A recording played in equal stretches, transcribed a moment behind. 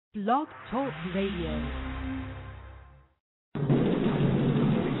Blog Talk Radio.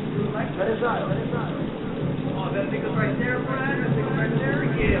 Let it ride. Oh, that nigga's right there, Brad. That nigga's right there.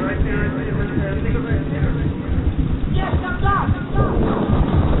 Yeah, right there. That nigga's right there. Yes, I'm done.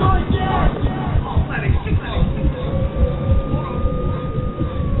 Oh, yeah. Oh, let it.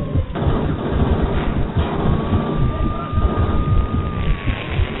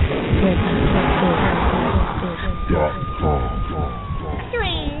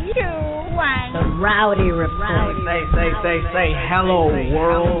 The Rowdy Report. Say hello,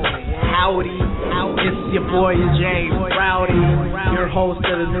 world. Howdy. It's your boy Jay Rowdy, your host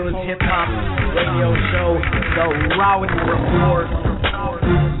of the newest hip-hop radio show, The Rowdy Report.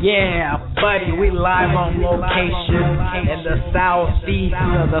 Yeah, buddy, we live on location in the southeast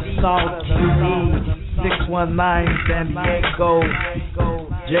of the Salt TV, 619 San Diego.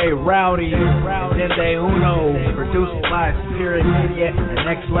 Jay Rowdy, Dende Uno, produced by Spirit Media and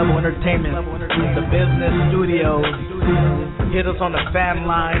Next Level Entertainment, the Business Studios. Hit us on the fan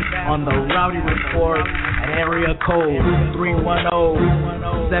line on the Rowdy Report at area code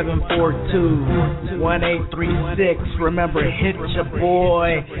 310-742-1836. Remember, hit your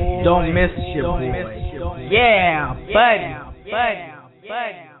boy, don't miss your boy. Yeah, buddy.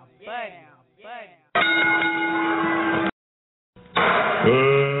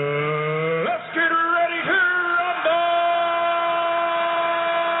 Let's get ready to rumble!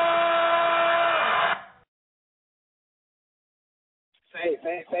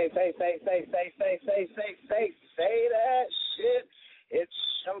 Say that shit. It's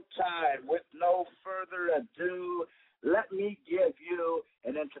showtime. With no further ado, let me give you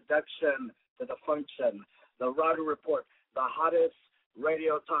an introduction to the function. The Rowdy Report, the hottest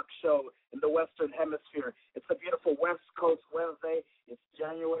radio talk show in the Western Hemisphere. It's a beautiful West Coast Wednesday. It's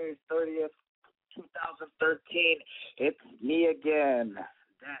January 30th, 2013. It's me again,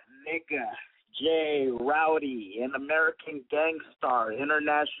 that nigga, Jay Rowdy, an American gangstar,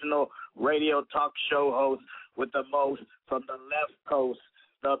 international radio talk show host with the most from the left coast,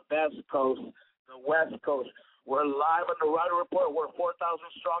 the best coast, the west coast. We're live on the Rowdy Report. We're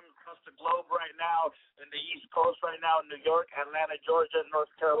 4,000 strong across the globe right now, in the East Coast right now, in New York, Atlanta, Georgia, North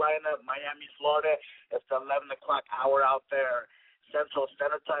Carolina, Miami, Florida. It's the 11 o'clock hour out there. Central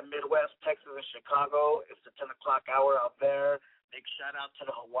Standard Time, Midwest, Texas, and Chicago. It's the 10 o'clock hour out there. Big shout out to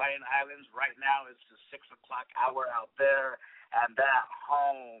the Hawaiian Islands. Right now, it's the 6 o'clock hour out there. And at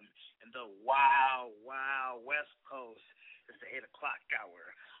home in the wild West Coast, it's the 8 o'clock hour.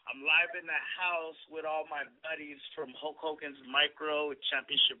 I'm live in the house with all my buddies from Hulk Hogan's Micro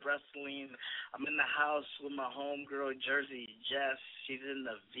Championship Wrestling. I'm in the house with my homegirl, Jersey Jess. She's in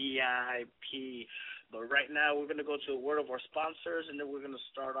the VIP. But right now, we're going to go to a word of our sponsors, and then we're going to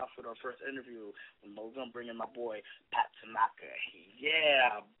start off with our first interview. We're going to bring in my boy, Pat Tanaka.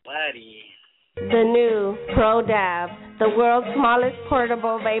 Yeah, buddy. The new ProDab, the world's smallest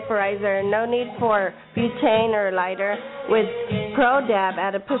portable vaporizer. No need for butane or lighter. With ProDab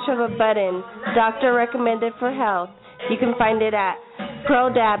at a push of a button, doctor recommended for health. You can find it at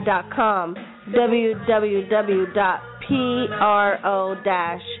prodab.com, www.pro-dab.com.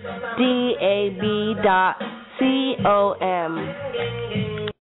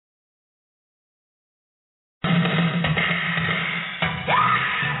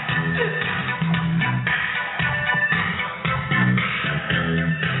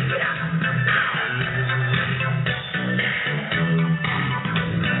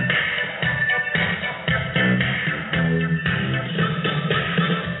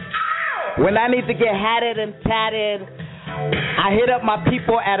 When I need to get hatted and tatted, I hit up my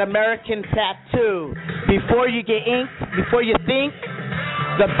people at American Tattoo. Before you get inked, before you think,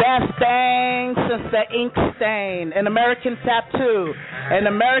 the best thing since the ink stain. An American Tattoo. An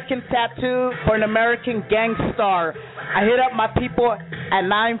American Tattoo for an American gangstar. I hit up my people at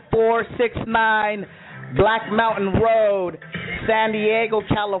 9469 Black Mountain Road, San Diego,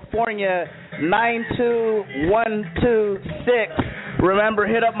 California, 92126. Remember,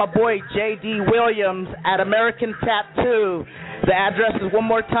 hit up my boy J.D. Williams at American Tattoo. The address is one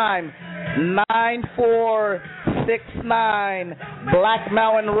more time, 9469 Black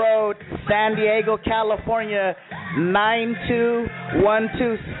Mountain Road, San Diego, California,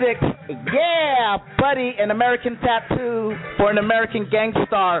 92126. Yeah, buddy, an American Tattoo for an American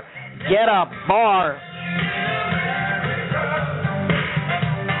gangstar. Get a bar.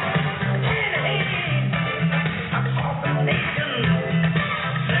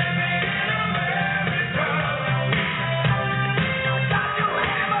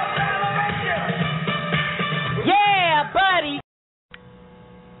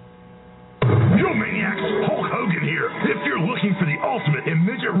 Yo, maniacs! Hulk Hogan here. If you're looking for the ultimate in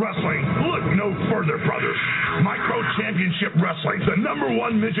midget wrestling, look no further, brothers. Micro Championship Wrestling, the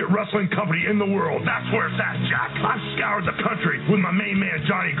 #1 midget wrestling company in the world. That's where it's at, Jack. I've scoured the country with my main man,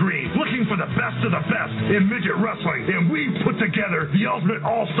 Johnny Green, looking for the best of the best in midget wrestling, and we've put together the ultimate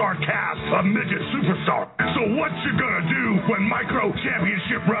all-star cast of midget superstars. So what you gonna do when Micro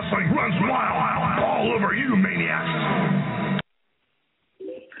Championship Wrestling runs wild all over you, maniacs?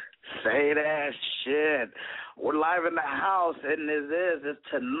 Say that shit. We're live in the house, and it's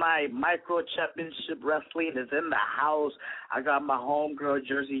tonight. Micro Championship Wrestling is in the house. I got my homegirl,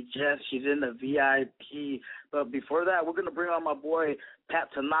 Jersey Jess. She's in the VIP. But before that, we're going to bring on my boy, Pat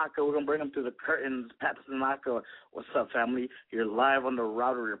Tanaka. We're going to bring him through the curtains. Pat Tanaka, what's up, family? You're live on the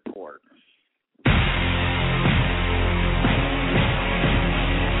Rowdy Report.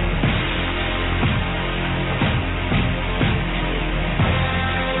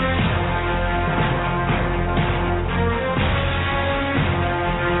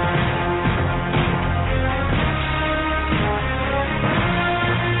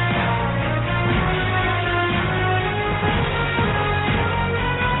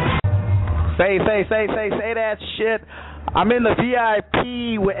 Say that shit. I'm in the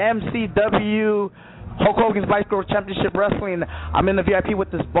VIP with MCW, Hulk Hogan's Micro Championship Wrestling. I'm in the VIP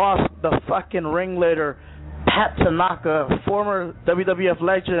with this boss, the fucking ringleader, Pat Tanaka, former WWF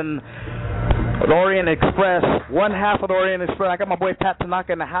legend, the Orient Express, one half of the Orient Express. I got my boy Pat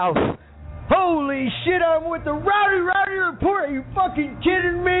Tanaka in the house. Holy shit, I'm with the Rowdy Report. Are you fucking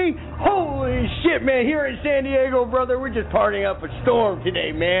kidding me? Holy shit, man. Here in San Diego, brother, we're just partying up a storm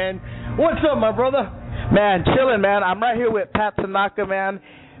today, man. What's up, my brother? Man, chilling, man. I'm right here with Pat Tanaka, man.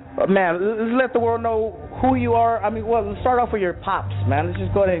 Man, let's let the world know who you are. I mean, well, let's start off with your pops, man. Let's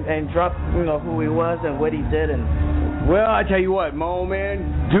just go ahead and drop, who he was and what he did. And well, I tell you what, Mo,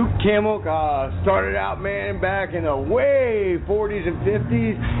 man, Duke Kimmel started out, man, back in the way 40s and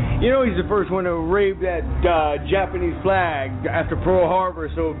 50s. He's the first one to wave that Japanese flag after Pearl Harbor.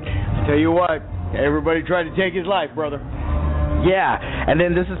 So, I tell you what, everybody tried to take his life, brother. Yeah, and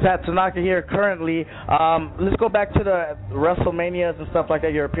then this is Pat Tanaka here currently. Let's go back to the WrestleManias and stuff like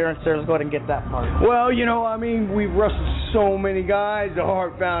that, your appearance there. Let's go ahead and get that part. Well, we've wrestled so many guys, the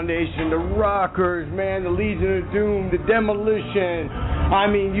Hart Foundation, the Rockers, man, the Legion of Doom, the Demolition. I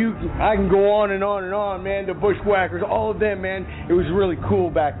mean, I can go on and on and on, man, the Bushwhackers, all of them, man. It was really cool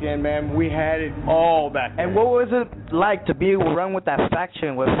back then, man. We had it all back then. And what was it like to be run with that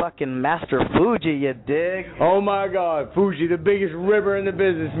faction with fucking Master Fuji, you dig? Oh, my God, Fuji, the biggest ribber in the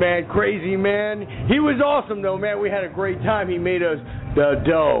business, man. Crazy, man. He was awesome, though, man. We had a great time. He made us the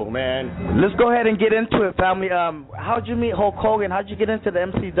dough, man. Let's go ahead and get into it, family. How'd you meet Hulk Hogan? How'd you get into the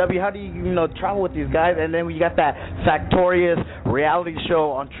MCW? How do you, travel with these guys? And then you got that Factorious reality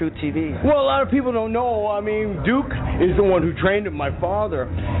show on True TV. Well, a lot of people don't know. I mean, Duke is the one who trained him, my father.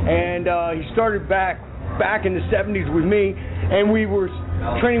 And he started back in the 70s with me, and we were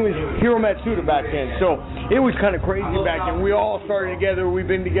training with Hiro Matsuda back then. So it was kind of crazy back then. We all started together. We've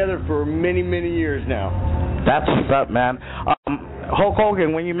been together for many, many years now. That's what's up, man. Hulk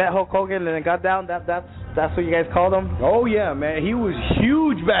Hogan, when you met Hulk Hogan and it got down, that's what you guys called him? Oh, yeah, man. He was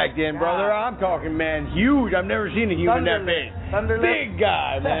huge back then, brother. I'm talking, man, huge. I've never seen a human that big. Big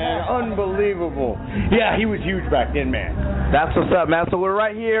guy, man. Unbelievable. Yeah, he was huge back then, man. That's what's up, man. So we're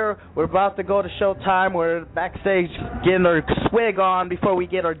right here. We're about to go to showtime. We're backstage getting our swig on before we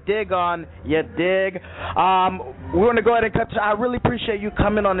get our dig on. You dig? We're going to go ahead and cut to, I really appreciate you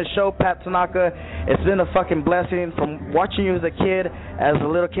coming on the show, Pat Tanaka. It's been a fucking blessing from watching you as a kid, as a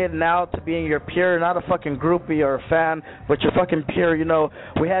little kid, now to being your peer, not a fucking groupie or a fan, but your fucking peer.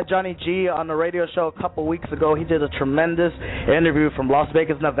 We had Johnny G on the radio show a couple weeks ago. He did a tremendous interview from Las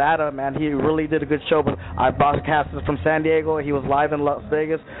Vegas, Nevada, man. He really did a good show, but I broadcasted from San Diego. He was live in Las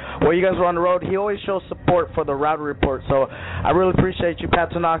Vegas. While you guys were on the road, he always shows support for the Rowdy Report, so I really appreciate you,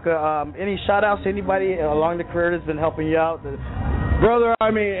 Pat Tanaka. Any shout-outs to anybody along the career that's been helping you out? Brother, I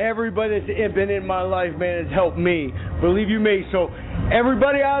mean, everybody that's been in my life, man, has helped me. Believe you me. So,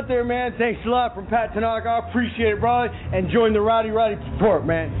 everybody out there, man, thanks a lot from Pat Tanaka. I appreciate it, brother. And join the Rowdy Report,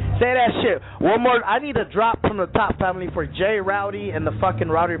 man. Say that shit. One more. I need a drop from the top family for J Rowdy and the fucking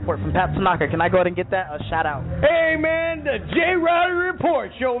Rowdy Report from Pat Tanaka. Can I go ahead and get that? A shout out. Hey, man, the J Rowdy Report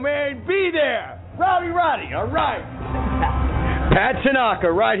show, man. Be there. Rowdy, all right. Pat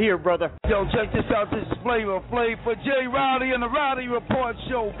Tanaka, right here, brother. Yo, check this out. This is Flavor Flav for J Rowdy and the Rowdy Report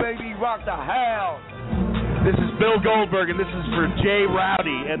show, baby. Rock the house. This is Bill Goldberg, and this is for J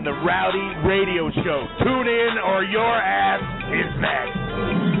Rowdy and the Rowdy Radio Show. Tune in, or your ass is next.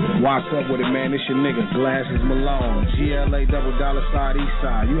 What's up with it, man? It's your nigga, Glasses Malone, GLA double dollar side, east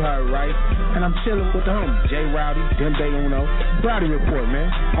side. You heard right. And I'm chilling with the homie, J Rowdy, Dembe Uno. Rowdy Report, man.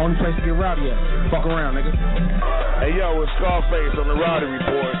 Only place to get rowdy at. Fuck around, nigga. Hey, yo, it's Scarface on the Rowdy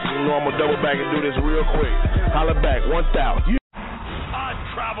Report. You know I'm gonna double back and do this real quick. Holla back, 1,000. I've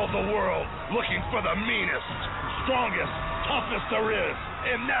traveled the world looking for the meanest, strongest, toughest there is,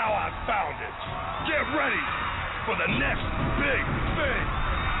 and now I've found it. Get ready for the next big thing.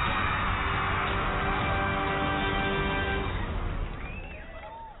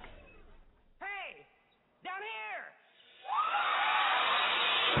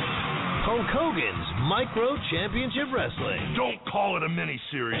 Hulk Hogan's Micro Championship Wrestling. Don't call it a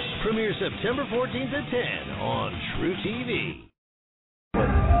mini-series. Premieres September 14th at 10 on True TV.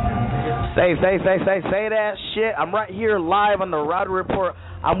 Say that shit. I'm right here live on the Rowdy Report.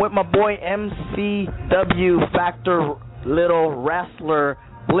 I'm with my boy MCW Factor Little Wrestler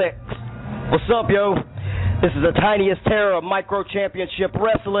Blix. What's up, yo? This is the tiniest terror of Micro Championship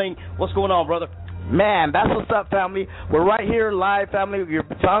Wrestling. What's going on, brother? Man, that's what's up, family. We're right here live, family. We're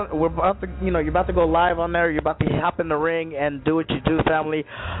about to, you're about to go live on there. You're about to hop in the ring and do what you do, family.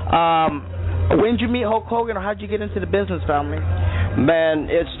 When did you meet Hulk Hogan, or how'd you get into the business, family? Man,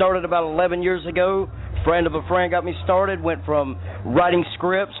 it started about 11 years ago. Friend of a friend got me started. Went from writing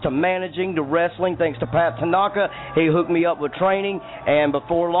scripts to managing to wrestling, thanks to Pat Tanaka. He hooked me up with training, and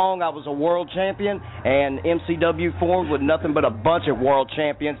before long, I was a world champion, and MCW formed with nothing but a bunch of world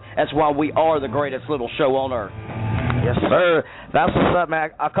champions. That's why we are the greatest little show on earth. Yes, sir. That's what's up, man.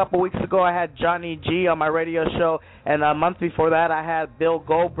 A couple weeks ago, I had Johnny G on my radio show, and a month before that, I had Bill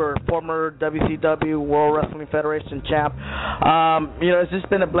Goldberg, former WCW World Wrestling Federation champ. It's just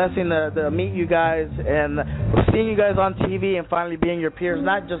been a blessing to meet you guys and seeing you guys on TV and finally being your peers,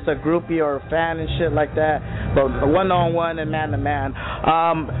 not just a groupie or a fan and shit like that, but one-on-one and man-to-man.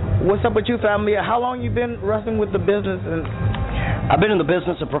 What's up with you, family? How long you been wrestling with the business? And I've been in the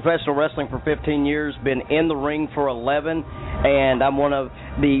business of professional wrestling for 15 years, been in the ring for 11, and I'm one of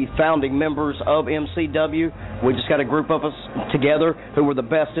the founding members of MCW. We just got a group of us together who were the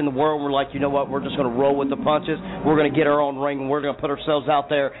best in the world. We're like, you know what, we're just going to roll with the punches. We're going to get our own ring, and we're going to put ourselves out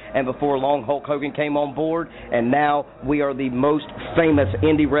there. And before long, Hulk Hogan came on board, and now we are the most famous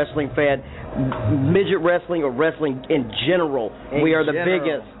indie wrestling fed, midget wrestling or wrestling in general. We are the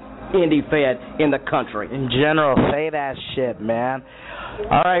biggest indie fed in the country. In general, say that shit, man.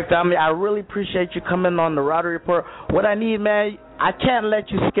 All right, family, I really appreciate you coming on the Rowdy Report. What I need, man, I can't let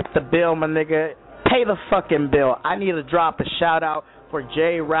you skip the bill, my nigga. Pay the fucking bill. I need to drop a shout-out for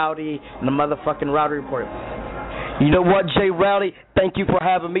Jay Rowdy and the motherfucking Rowdy Report. You know what, Jay Rowdy? Thank you for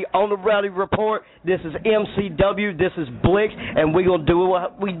having me on the Rowdy Report. This is MCW, this is Blix, and we're going to do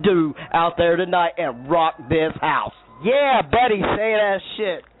what we do out there tonight and rock this house. Yeah, buddy, say that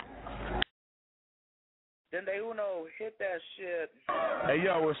shit. Dembe Uno, hit that shit. Hey,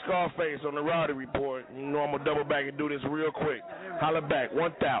 yo, it's Scarface on the Rowdy Report. You know I'm going to double back and do this real quick. Holla back,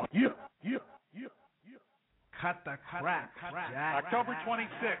 1,000. Yeah. Cut the crap. October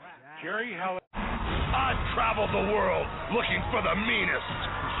 26th, Jerry Heller. I've traveled the world looking for the meanest,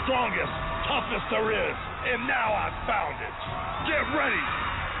 strongest, toughest there is, and now I've found it. Get ready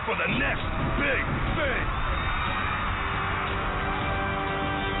for the next big thing.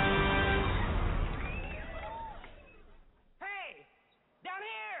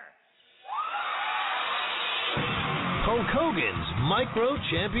 Hulk Hogan's Micro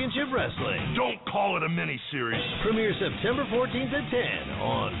Championship Wrestling. Don't call it a mini-series. Premieres September 14th at 10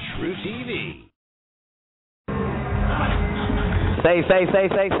 on True TV. Say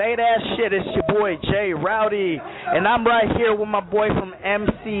that shit. It's your boy Jay Rowdy, and I'm right here with my boy from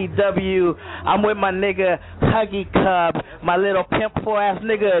MCW. I'm with my nigga Huggy Cub, my little pimpful ass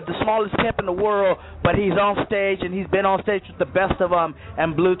nigga, the smallest pimp in the world, but he's on stage, and he's been on stage with the best of them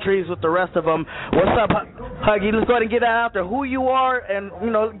and Blue Trees with the rest of them. What's up, Huggy? Let's go ahead and get that out there. Who you are, and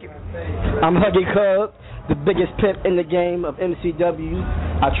I'm Huggy Cub, the biggest pimp in the game of MCW.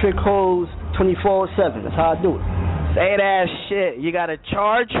 I trick hoes 24/7. That's how I do it. Say that shit. You got to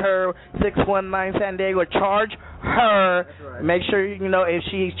charge her, 619 San Diego. Charge her. Right. Make sure, if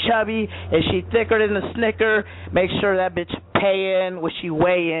she's chubby, if she thicker than a Snicker, make sure that bitch paying what she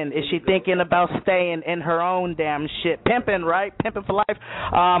weighing. Is she thinking about staying in her own damn shit? Pimping, right? Pimping for life.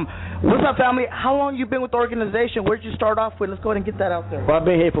 What's up, family? How long you been with the organization? Where'd you start off with? Let's go ahead and get that out there. Well, I've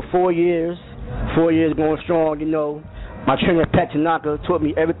been here for 4 years. 4 years going strong, My trainer, Pat Tanaka, taught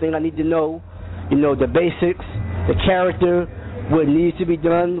me everything I need to know. The basics, the character, what needs to be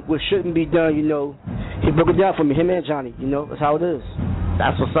done, what shouldn't be done, He broke it down for me, him and Johnny, that's how it is.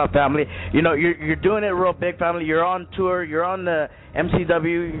 That's what's up, family. You know, you're doing it real big, family. You're on tour. You're on the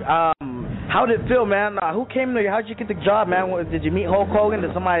MCW. How did it feel, man? Who came to you? How'd you get the job, man? Did you meet Hulk Hogan?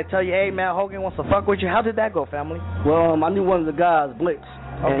 Did somebody tell you, hey, man, Hogan wants to fuck with you? How did that go, family? Well, I knew one of the guys, Blitz,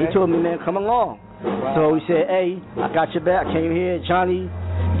 and he told me, man, come along. Wow. So he said, hey, I got your back. I came here. Johnny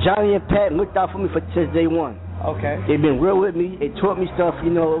and Pat looked out for me since day one. Okay. They've been real with me. They taught me stuff,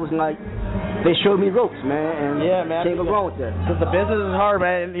 you know. It was like they showed me ropes, man, and yeah, man. Can't go wrong with that. Because the business is hard,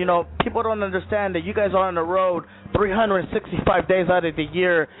 man. And, you know, people don't understand that you guys are on the road 365 days out of the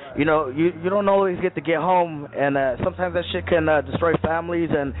year. You know, you don't always get to get home, and sometimes that shit can destroy families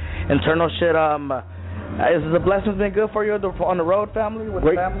and internal shit. Is the blessings been good for you on the road, family? With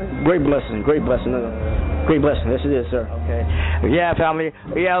the family? Great blessing. Great blessing. Great blessing. Yes, it is, sir. Okay. Yeah, family.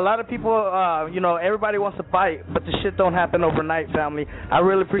 Yeah, a lot of people, you know, everybody wants to bite, but the shit don't happen overnight, family. I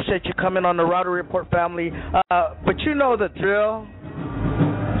really appreciate you coming on the Rowdy Report, family. But you know the drill.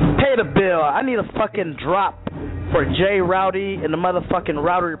 Pay the bill. I need a fucking drop for J Rowdy and the motherfucking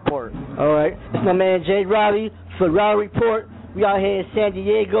Rowdy Report. All right. It's my man J Rowdy for Rowdy Report. We out here in San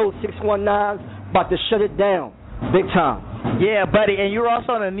Diego, 619. About to shut it down. Big time. Yeah, buddy. And you're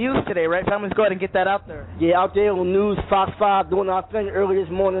also on the news today, right? Families, go ahead and get that out there. Yeah, out there on the news, Fox 5, doing our thing early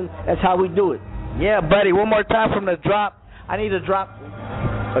this morning. That's how we do it. Yeah, buddy. One more time from the drop. I need a drop.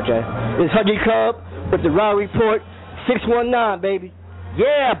 Okay. It's Huggy Cub with the Rowdy Report, 619, baby.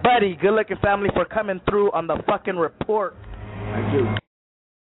 Yeah, buddy. Good looking, family, for coming through on the fucking report. Thank you.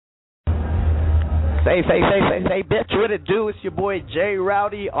 Say, bitch, what it do? It's your boy J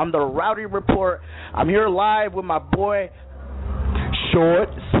Rowdy on the Rowdy Report. I'm here live with my boy Short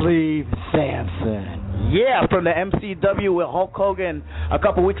Sleeve Samson. Yeah, from the MCW with Hulk Hogan. A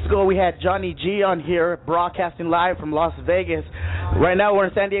couple weeks ago, we had Johnny G on here, broadcasting live from Las Vegas. Right now, we're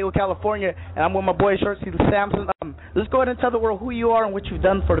in San Diego, California, and I'm with my boy Short Sleeve Samson. Let's go ahead and tell the world who you are and what you've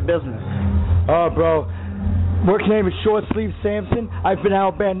done for the business. Oh, bro. Work name is Short Sleeve Samson. I've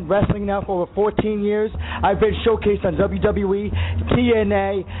been wrestling now for over 14 years. I've been showcased on WWE,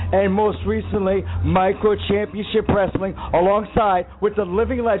 TNA, and most recently Micro Championship Wrestling, alongside with the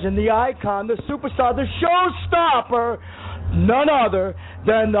living legend, the icon, the superstar, the showstopper, none other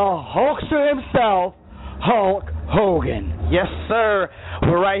than the Hulkster himself, Hulk Hogan. Yes, sir.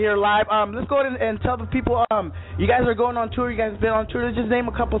 We're right here live. Let's go ahead and tell the people, you guys are going on tour. You guys have been on tour. Just name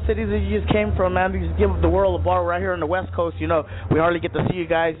a couple cities that you just came from, man. Just give the world a bar right here on the West Coast. You know, we hardly get to see you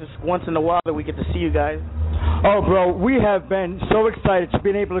guys. Just once in a while that we get to see you guys. Oh, bro, we have been so excited to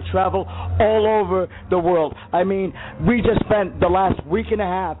be able to travel all over the world. I mean, we just spent the last week and a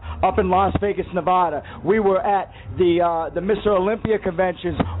half up in Las Vegas, Nevada. We were at the Mr. Olympia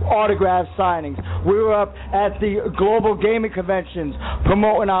conventions, autograph signings. We were up at the Global Gaming conventions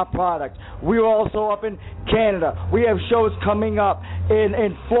promoting our product. We were also up in Canada. We have shows coming up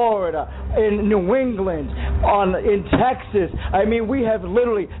in Florida, in New England, in Texas. I mean, we have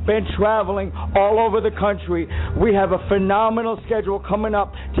literally been traveling all over the country. We have a phenomenal schedule coming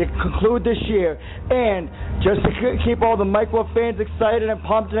up to conclude this year. And just to keep all the micro fans excited and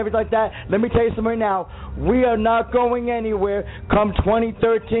pumped and everything like that, let me tell you something right now. We are not going anywhere come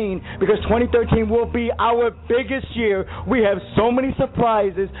 2013, because 2013 will be our biggest year. We have so many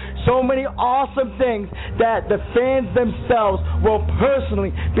surprises, so many awesome things that the fans themselves will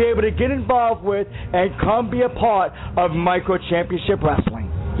personally be able to get involved with and come be a part of Micro Championship Wrestling.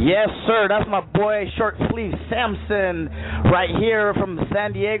 Yes, sir. That's my boy Short Sleeve Samson right here from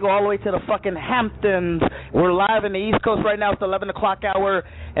San Diego all the way to the fucking Hamptons. We're live in the East Coast right now. It's the 11 o'clock hour.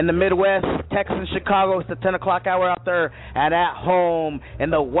 In the Midwest, Texas and Chicago, it's the 10 o'clock hour out there. And at home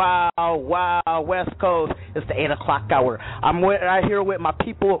in the wild West Coast, it's the 8 o'clock hour. I'm right here with my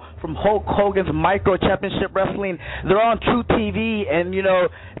people from Hulk Hogan's Micro Championship Wrestling. They're on True TV, and, you know,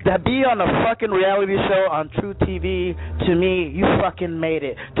 to be on a fucking reality show on True TV, to me, you fucking made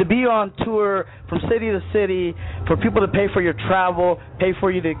it. To be on tour from city to city, for people to pay for your travel, pay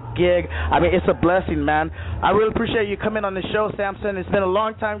for you to gig, I mean, it's a blessing, man. I really appreciate you coming on the show, Samson. It's been a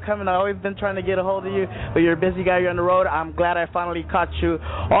long time coming. I've always been trying to get a hold of you, but you're a busy guy. You're on the road. I'm glad I finally caught you.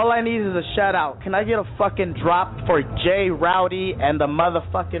 All I need is a shout out. Can I get a fucking drop for J Rowdy and the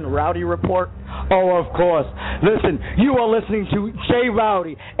motherfucking Rowdy Report? Oh, of course. Listen, you are listening to J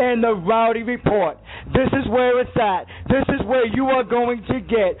Rowdy and the Rowdy Report. This is where it's at. This is where you are going to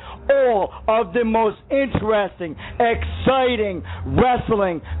get all of the most interesting, exciting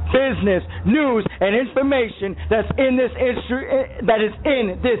wrestling, business, news, and information that's in this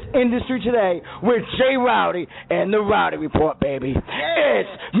industry today with J Rowdy and the Rowdy Report, baby. It's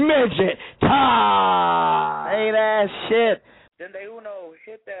midget time. Say that shit. Then they uno hit.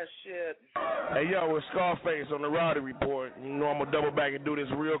 Hit that shit. Hey, yo, it's Scarface on the Rowdy Report. You know I'm going to double back and do this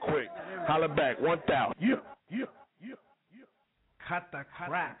real quick. Holla back, 1,000. Yeah. Cut the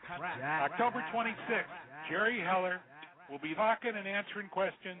crap, Jack. October 26th, Jerry Heller will be talking and answering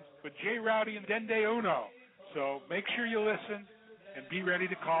questions with J. Rowdy and Dende Uno. So make sure you listen and be ready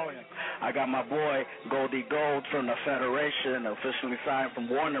to call in. I got my boy Goldie Gold from the Federation, officially signed from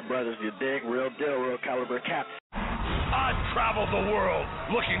Warner Brothers. You dig? Real deal, real caliber cap. I've traveled the world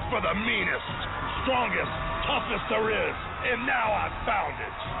looking for the meanest, strongest, toughest there is, and now I've found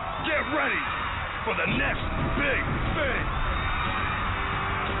it. Get ready for the next big thing.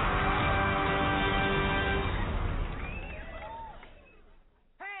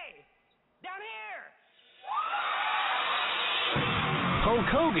 Hulk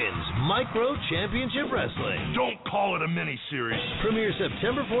Hogan's Micro Championship Wrestling. Don't call it a mini-series. Premieres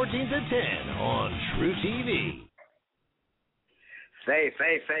September 14th at 10 on True TV. Say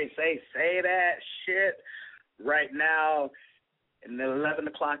that shit right now in the 11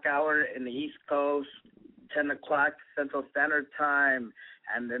 o'clock hour in the East Coast, 10 o'clock Central Standard Time,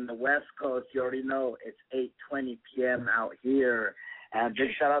 and in the West Coast, you already know it's 8:20 p.m. out here. And big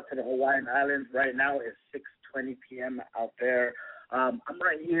shout out to the Hawaiian Islands. Right now it's 6:20 p.m. out there. I'm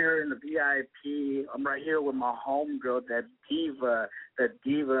right here in the VIP. I'm right here with my homegirl, the diva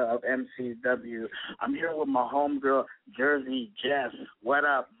of MCW. I'm here with my homegirl, Jersey Jess. What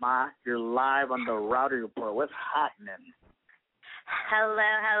up, Ma? You're live on the Rowdy Report. What's happening? Hello.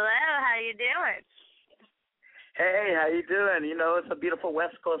 How you doing? Hey, how you doing? You know, it's a beautiful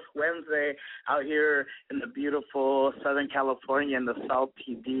West Coast Wednesday out here in the beautiful Southern California in the South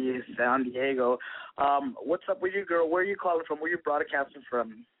PD, San Diego. What's up with you, girl? Where are you calling from? Where are you broadcasting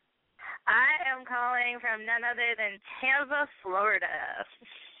from? I am calling from none other than Tampa, Florida.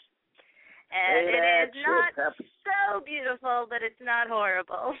 And it is not so beautiful, but it's not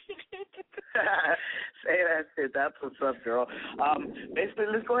horrible. Say that shit. That's what's up, girl. Basically,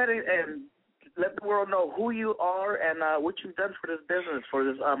 let's go ahead and let the world know who you are and what you've done for this business, for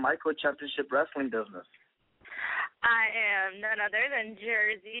this Micro Championship Wrestling business. I am none other than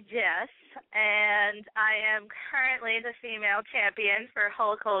Jersey Jess, and I am currently the female champion for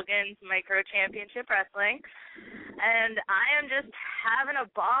Hulk Hogan's Micro Championship Wrestling. And I am just having a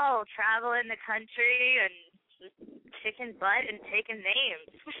ball traveling the country and kicking butt and taking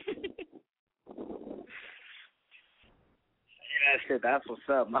names. Yeah, shit, that's what's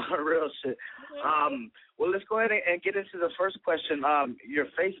up, man. Real shit. Well, let's go ahead and get into the first question. Your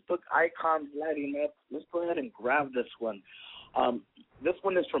Facebook icon's lighting up. Let's go ahead and grab this one. This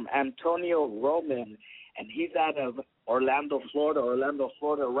one is from Antonio Roman, and he's out of Orlando, Florida.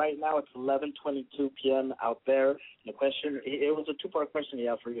 Right now, it's 11:22 p.m. out there. The question, it was a two-part question he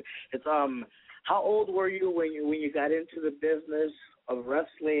had for you. It's how old were you when you got into the business of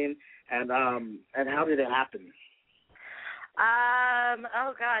wrestling, and how did it happen?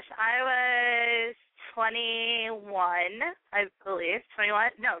 Oh gosh, I was 21, I believe.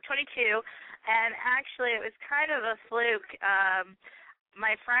 22. And actually, it was kind of a fluke.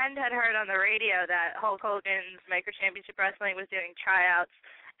 My friend had heard on the radio that Hulk Hogan's Micro Championship Wrestling was doing tryouts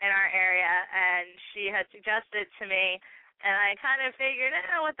in our area, and she had suggested to me, and I kind of figured,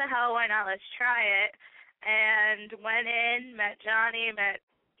 what the hell, why not? Let's try it. And went in, met Johnny, met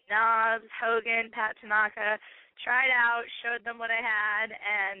Knobs, Hogan, Pat Tanaka, tried out, showed them what I had,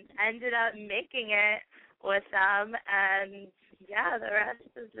 and ended up making it with them. And, yeah, the rest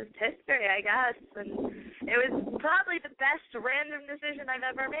is just history, I guess. And it was probably the best random decision I've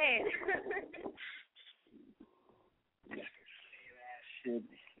ever made. Shit,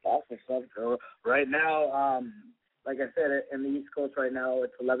 that's what's up, girl. Right now, like I said, in the East Coast right now,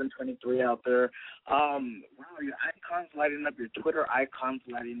 it's 11:23 out there. Wow, your icon's lighting up, your Twitter icon's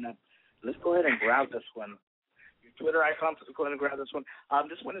lighting up. Let's go ahead and grab this one. Twitter icon. Let's go ahead and grab this one.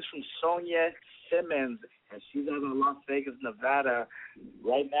 This one is from Sonia Simmons, and she's out of Las Vegas, Nevada.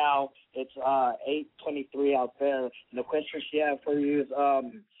 Right now, it's 8:23 out there. And the question she had for you is,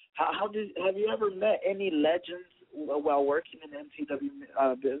 have you ever met any legends while working in the MCW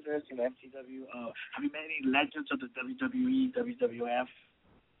business? MCW. Have you met any legends of the WWE, WWF?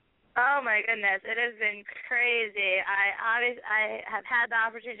 Oh my goodness, it has been crazy. I have had the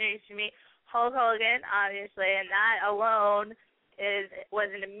opportunity to meet Hulk Hogan, obviously, and that alone was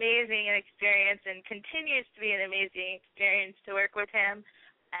an amazing experience and continues to be an amazing experience to work with him.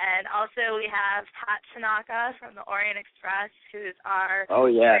 And also we have Pat Tanaka from the Orient Express, who's our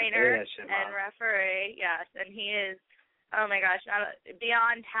trainer and referee. Yes, and he is, oh my gosh,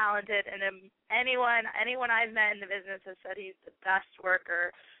 beyond talented. And anyone I've met in the business has said he's the best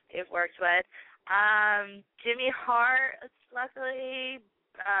worker they've worked with. Jimmy Hart, luckily,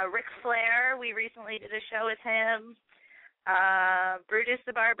 Ric Flair, we recently did a show with him. Brutus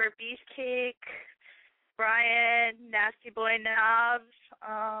the Barber Beefcake, Brian, Nasty Boy Knobs.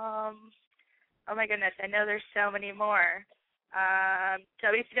 Oh my goodness, I know there's so many more.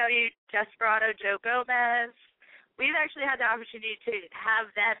 WCW Desperado Joe Gomez. We've actually had the opportunity to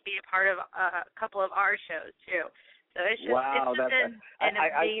have them be a part of a couple of our shows too. So it's just, wow, it's just that's an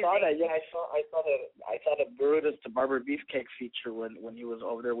I amazing. saw that. Yeah, I saw the Brutus the Barber Beefcake feature when he was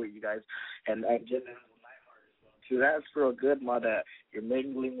over there with you guys, and Jim too. That's real good, Ma. That you're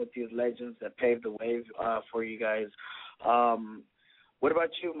mingling with these legends that paved the way for you guys. What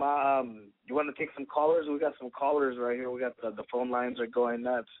about you, Ma? You want to take some callers? We got some callers right here. We got the phone lines are going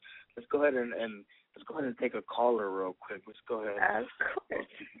nuts. Let's go ahead and let's go ahead and take a caller real quick. Let's go ahead. Of course.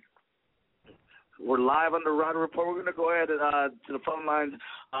 We're live on the Rowdy Report. We're gonna go ahead to the phone lines.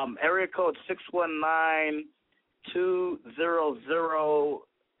 Area code 619-200.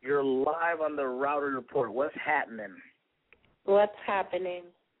 You're live on the Rowdy Report. What's happening? What's happening?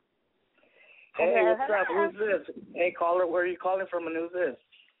 Hey, what's up? Who's this? Hey, caller, where are you calling from and who's this?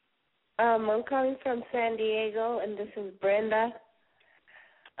 I'm calling from San Diego, and this is Brenda.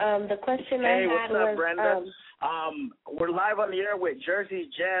 The question I had was... Hey, what's up, Brenda? We're live on the air with Jersey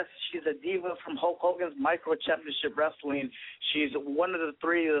Jess. She's a diva from Hulk Hogan's Micro Championship Wrestling. She's one of the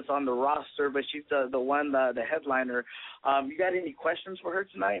three that's on the roster, but she's the headliner. You got any questions for her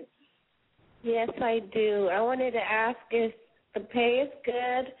tonight? Yes, I do. I wanted to ask if the pay is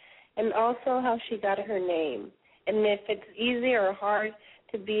good, and also how she got her name, and if it's easy or hard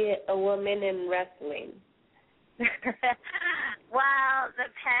to be a woman in wrestling. Well, the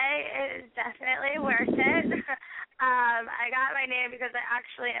pay is definitely worth it. I got my name because I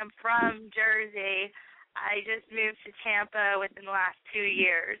actually am from Jersey. I just moved to Tampa within the last 2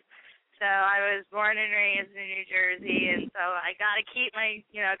 years. So I was born and raised in New Jersey, and so I got to keep my,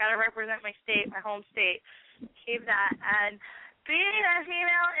 got to represent my state, my home state, keep that. And being a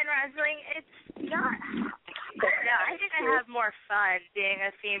female in wrestling, it's not, I think I have more fun being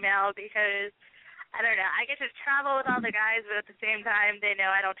a female because, I don't know, I get to travel with all the guys, but at the same time, they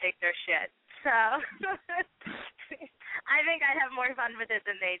know I don't take their shit. So I think I have more fun with it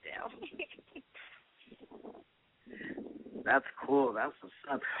than they do. That's cool. That's what's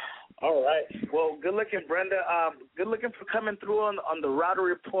up. All right. Well, good looking, Brenda. Good looking for coming through on the Rowdy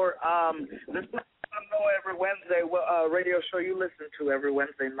Report. Let's let them know every Wednesday what radio show you listen to every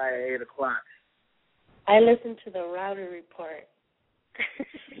Wednesday night at 8 o'clock. I listen to the Rowdy Report.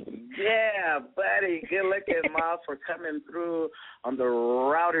 Yeah, buddy. Good looking, Ma, for coming through on the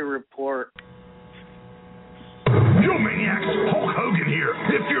Rowdy Report. Yo, maniacs, Hulk Hogan here.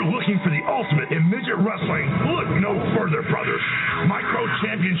 If you're looking for the ultimate in midget wrestling, look no further, brothers. Micro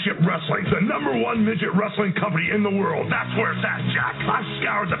Championship Wrestling, the #1 midget wrestling company in the world. That's where it's at, Jack. I've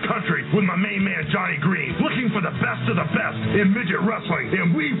scoured the country with my main man, Johnny Green, looking for the best of the best in midget wrestling,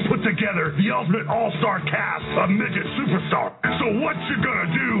 and we've put together the ultimate all-star cast of midget superstars. So what you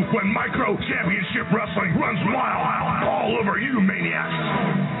gonna do when Micro Championship Wrestling runs wild all over you, maniacs?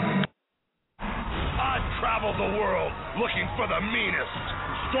 Travel the world looking for the meanest,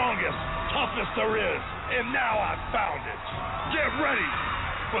 strongest, toughest there is, and now I've found it. Get ready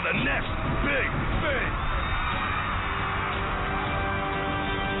for the next big thing.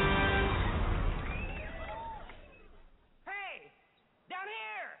 Hey, down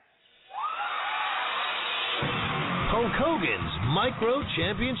here! Hulk Hogan's Micro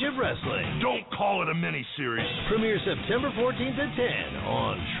Championship Wrestling. Don't call it a mini-series. Premieres September 14th at 10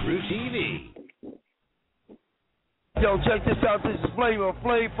 on True TV. Yo, check this out. This is Flavor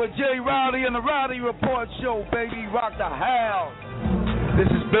Flav for Jay Rowdy and the Rowdy Report Show, baby. Rock the house. This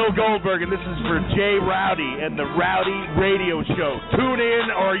is Bill Goldberg, and this is for Jay Rowdy and the Rowdy Radio Show. Tune in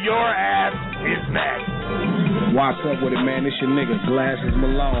or your ass is next. What's up with it, man? It's your nigga, Glasses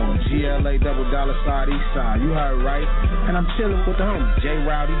Malone, GLA double dollar side east side. You heard right. And I'm chilling with the homies, Jay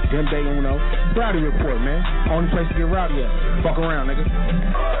Rowdy, Dende Uno. Rowdy Report, man. Only place to get rowdy at. Fuck around, nigga.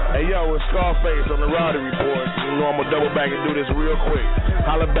 Hey, yo, it's Scarface on the Rowdy Report. You know I'm going to double back and do this real quick.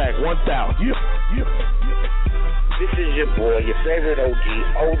 Holla back, 1,000. This is your boy, your favorite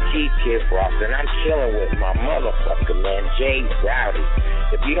OG Kid Rock, and I'm chilling with my motherfucker, man, Jay Rowdy.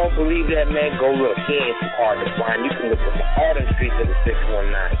 If you don't believe that, man, go look. He ain't so hard to find. You can look from all them streets of the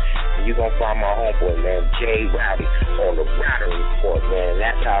 619, and you're going to find my homeboy, man, Jay Rowdy, on the Rowdy Report, man.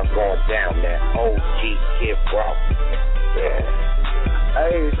 That's how it's going down, man. OG Kid Rock. Yeah.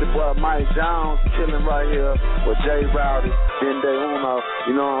 Hey, it's your boy Mike Jones, chilling right here with Jay Rowdy, Dende Uno,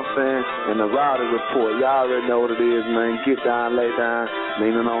 you know what I'm saying? And the Rowdy Report, y'all already know what it is, man. Get down, lay down,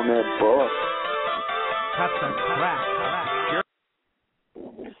 leaning on that butt. Cut the crap.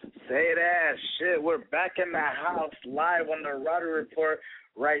 shit, we're back in the house live on the Rowdy Report.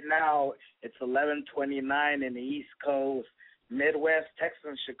 Right now, it's 11:29 in the East Coast, Midwest,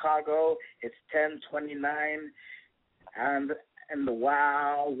 Texas, Chicago. It's 10:29, and in the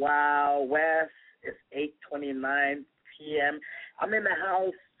Wild West, it's 8:29 p.m. I'm in the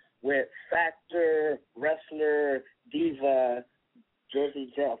house with Factor, wrestler, diva,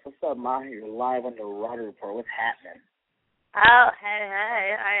 Jersey Jeff. What's up, Ma? You're live on the Rowdy Report. What's happening? Oh,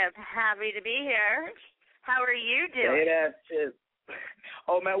 hey, I am happy to be here. How are you doing? Hey, that shit.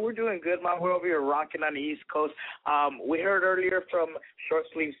 Oh, man, we're doing good, man. We're over here rocking on the East Coast. We heard earlier from Short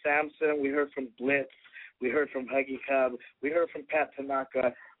Sleeve Samson. We heard from Blitz. We heard from Huggy Cub. We heard from Pat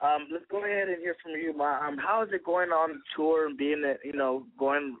Tanaka. Let's go ahead and hear from you, Ma. How is it going on tour and being,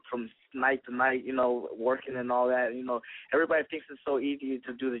 going from night to night, working and all that? Everybody thinks it's so easy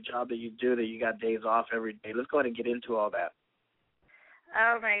to do the job that you do, that you got days off every day. Let's go ahead and get into all that.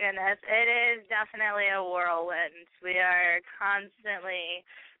 Oh, my goodness. It is definitely a whirlwind. We are constantly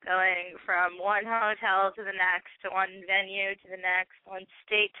going from one hotel to the next, to one venue to the next, one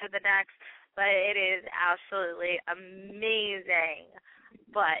state to the next. But it is absolutely amazing.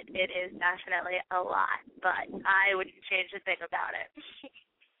 But it is definitely a lot. But I wouldn't change a thing about it.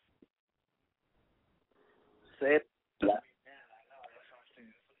 Say it.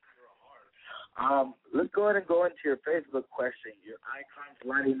 Let's go ahead and go into your Facebook question. Your icons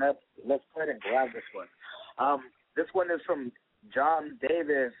lining up. Let's go ahead and grab this one. This one is from John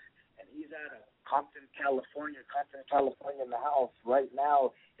Davis, and he's at Compton, California in the house. Right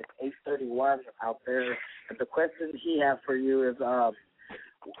now, it's 8:31 out there. And the question he has for you is,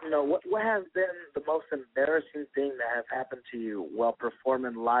 what has been the most embarrassing thing that has happened to you while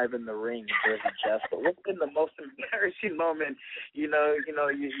performing live in the ring, Jersey Jeff? But what's been the most embarrassing moment? You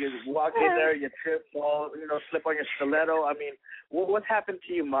walk in there, you trip, fall, slip on your stiletto. I mean, what's happened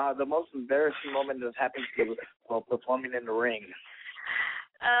to you, Ma? The most embarrassing moment that's happened to you while performing in the ring?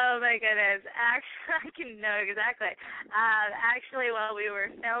 Oh, my goodness. Actually, I can know exactly. Actually, while we were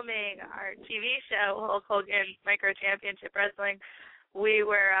filming our TV show, Hulk Hogan Micro Championship Wrestling, we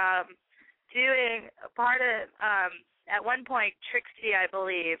were doing a part of, at one point, Trixie, I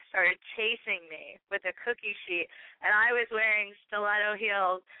believe, started chasing me with a cookie sheet, and I was wearing stiletto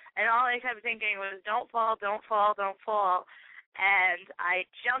heels, and all I kept thinking was, don't fall, don't fall, don't fall. And I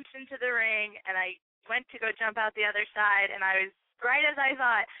jumped into the ring, and I went to go jump out the other side, and I was, right as I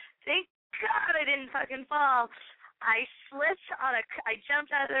thought, thank God I didn't fucking fall, I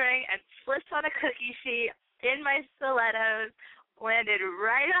jumped out of the ring and slipped on a cookie sheet in my stilettos, landed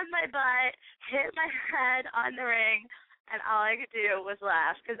right on my butt, hit my head on the ring, and all I could do was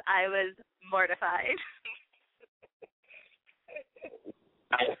laugh because I was mortified.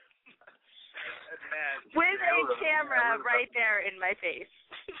 With a camera right there in my face.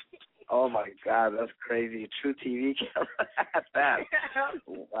 Oh, my God, that's crazy. True TV camera at that.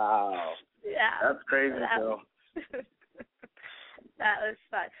 Wow. Yeah. That's crazy, though. That was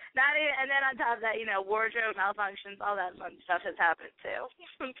fun. And then on top of that, wardrobe malfunctions, all that fun stuff has happened too.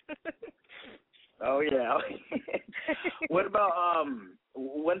 Oh yeah. What about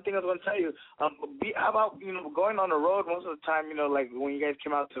one thing I was going to tell you? How about going on the road most of the time? Like when you guys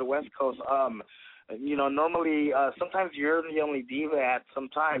came out to the West Coast. Normally sometimes you're the only diva at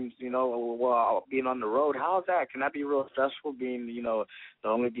sometimes. Being on the road. How's that? Can that be real stressful? Being the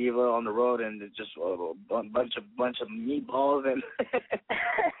only diva on the road and just a bunch of meatballs and.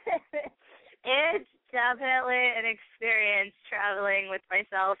 It's definitely an experience traveling with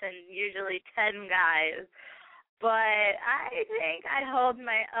myself and usually 10 guys. But I think I hold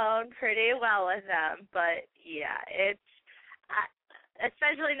my own pretty well with them. But yeah,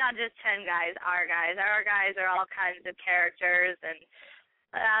 especially not just 10 guys, our guys. Our guys are all kinds of characters, and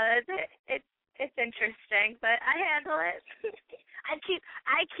it's interesting, but I handle it. I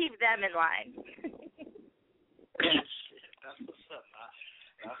keep them in line. That's what's up, man.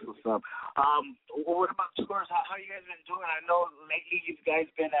 That's what's up. What about tours? How you guys been doing? I know lately you guys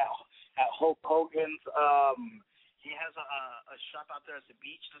been at Hulk Hogan's. He has a shop out there at the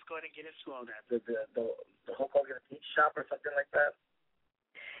beach. Let's go ahead and get into all that. The Hulk Hogan beach shop or something like that.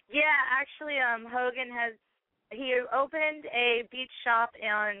 Yeah, actually, Hogan he opened a beach shop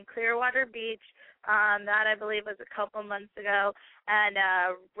in Clearwater Beach. That I believe was a couple months ago, and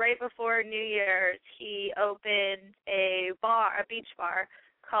right before New Year's, he opened a beach bar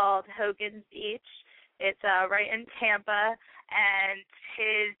called Hogan's Beach. It's right in Tampa, and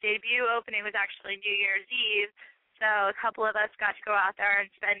his debut opening was actually New Year's Eve. So a couple of us got to go out there and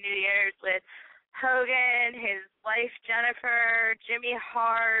spend New Year's with Hogan, his wife Jennifer, Jimmy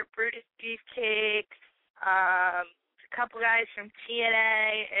Hart, Brutus Beefcake, a couple guys from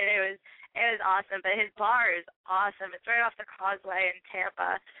TNA, and It was awesome, but his bar is awesome. It's right off the Causeway in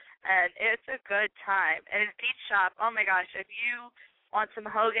Tampa, and it's a good time. And his beach shop, oh my gosh, if you want some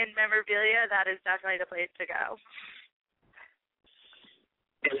Hogan memorabilia, that is definitely the place to go.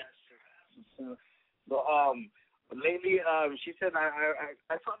 So, lately, she said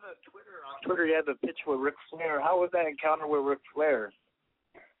I saw the Twitter. On Twitter, you had the picture with Ric Flair. How was that encounter with Ric Flair?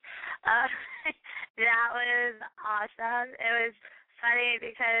 That was awesome. It was funny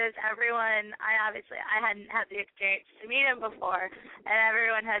because everyone, I hadn't had the experience to meet him before, and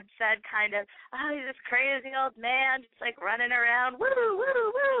everyone had said kind of, oh, he's this crazy old man just like running around, woo, woo,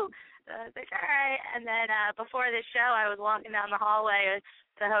 woo. So I was like, all right. And then before the show, I was walking down the hallway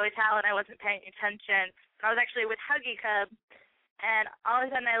to the hotel, and I wasn't paying attention. I was actually with Huggy Cub, and all of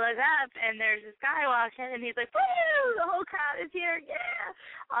a sudden I look up, and there's this guy walking, and he's like, woo, the whole crowd is here, yeah,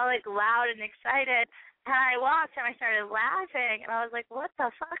 all like loud and excited. And I walked, and I started laughing, and I was like, what the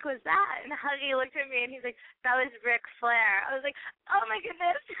fuck was that? And Huggy looked at me, and he's like, that was Ric Flair. I was like, oh my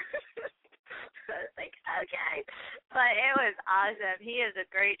goodness. I was like, okay. But it was awesome. He is a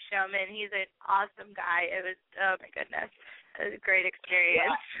great showman. He's an awesome guy. It was, oh my goodness, it was a great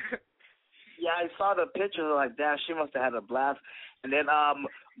experience. Yeah, I saw the pictures. Like, damn, she must have had a blast. And then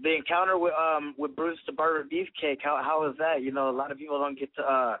the encounter with Bruce the Barber Beefcake. How was that? You know, a lot of people don't get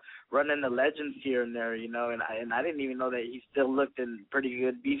to run into legends here and there. You know, and I didn't even know that he still looked in pretty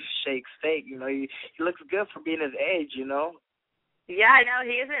good beef shake steak. You know, he looks good for being his age. You know. Yeah, I know.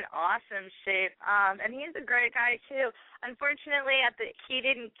 He is in awesome shape. And he's a great guy too. Unfortunately,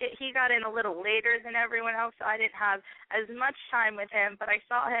 he got in a little later than everyone else, so I didn't have as much time with him, but I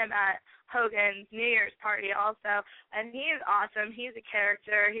saw him at Hogan's New Year's party also, and he is awesome. He's a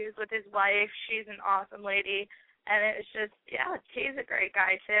character. He was with his wife. She's an awesome lady, and it's just, yeah, he's a great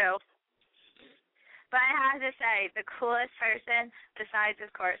guy too. But I have to say, the coolest person, besides,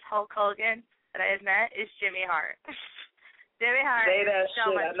 of course, Hulk Hogan, that I have met is Jimmy Hart. Jimmy Hart. Say that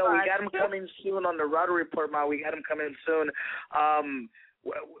so shit. Much I know fun. we got him coming soon on the Rowdy Report, Ma. We got him coming soon.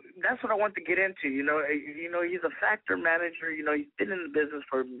 That's what I want to get into. You know, he's a factor manager. You know, he's been in the business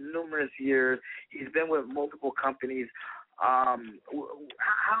for numerous years. He's been with multiple companies. How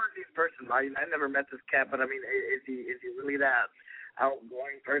is he in person? I never met this cat, but I mean, is he really that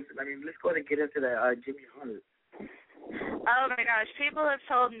outgoing person? I mean, let's go ahead and get into that. Jimmy Hart. Oh my gosh, people have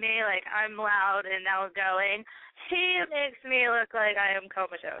told me like I'm loud and outgoing. He makes me look like I am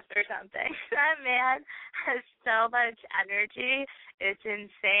comatose or something. That man has so much energy. It's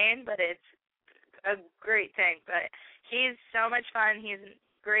insane, but it's a great thing. But he's so much fun. He's a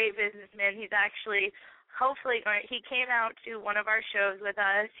great businessman. He's actually he came out to one of our shows with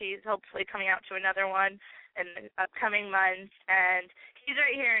us. He's hopefully coming out to another one in the upcoming months, and he's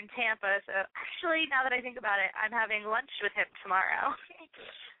right here in Tampa. So actually, now that I think about it, I'm having lunch with him tomorrow.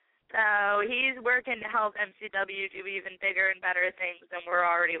 So he's working to help MCW do even bigger and better things than we're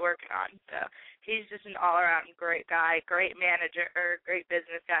already working on. So he's just an all-around great guy, great manager, great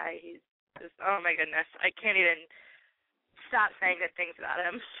business guy. He's just, oh my goodness, I can't even stop saying good things about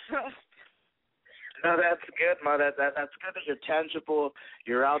him. No, that's good, Ma. That's good that you're tangible.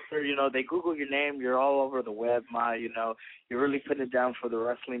 You're out there. You know, they Google your name. You're all over the web, Ma. You know, you're really putting it down for the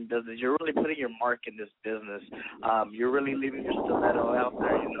wrestling business. You're really putting your mark in this business. You're really leaving your stiletto out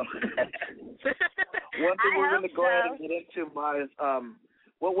there. You know. One thing we're going to go ahead and get into, Ma, is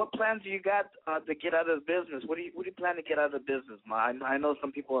what plans do you got to get out of the business? What do you plan to get out of the business, Ma? I know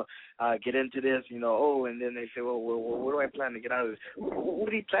some people get into this, you know, and then they say, well, what do I plan to get out of this? What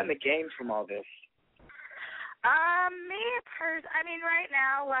do you plan to gain from all this? I mean, right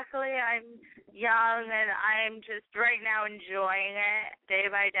now, luckily, I'm young, and I'm just right now enjoying it day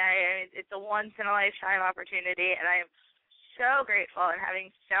by day. I mean, it's a once-in-a-lifetime opportunity, and I'm so grateful and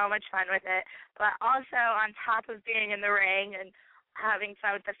having so much fun with it. But also, on top of being in the ring and having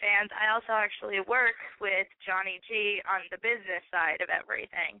fun with the fans, I also actually work with Johnny G on the business side of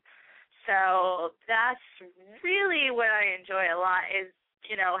everything. So that's really what I enjoy a lot is,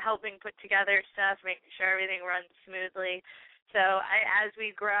 you know, helping put together stuff, making sure everything runs smoothly. So as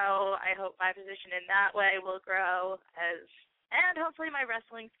we grow, I hope my position in that way will grow and hopefully my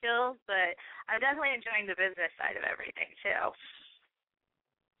wrestling skills, but I'm definitely enjoying the business side of everything too.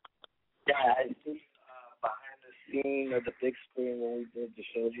 Yeah, I see behind the scene or the big screen when we did the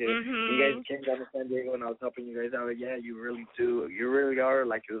show here. You guys came down to San Diego and I was helping you guys out. Yeah, you really do. You really are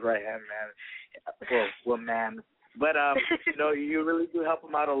like his right hand man. Well, man. But, you know, you really do help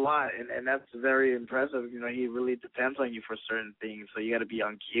him out a lot, and that's very impressive. You know, he really depends on you for certain things, so you got to be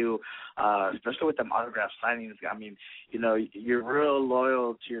on cue, especially with them autograph signings. I mean, you know, you're real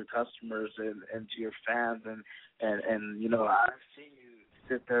loyal to your customers and to your fans, and you know, I've seen you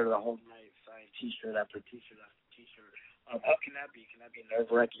sit there the whole night T-shirt after T-shirt after T-shirt. How can that be? Can that be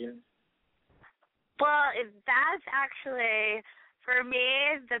nerve-wracking? Well, that's actually, for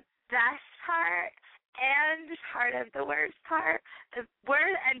me, the best part and part of the worst part.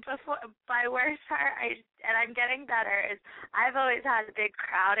 By worst part, I'm getting better, is I've always had a big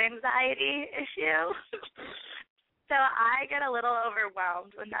crowd anxiety issue. So I get a little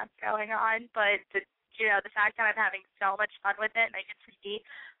overwhelmed when that's going on, but the fact that I'm having so much fun with it and I get to meet,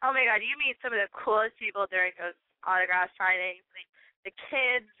 oh my God, you meet some of the coolest people during those autograph signings. The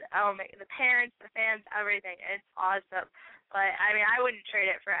kids, the parents, the fans, everything. It's awesome. But, I mean, I wouldn't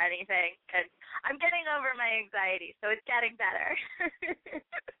trade it for anything because I'm getting over my anxiety, so it's getting better.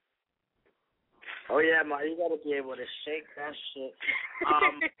 Oh, yeah, man, you got to be able to shake that shit.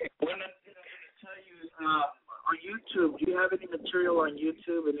 When I'm going to tell you, on YouTube, do you have any material on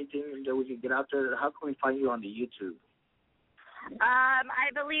YouTube, anything that we can get out there? How can we find you on the YouTube? I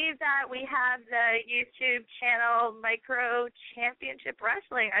believe that we have the YouTube channel Micro Championship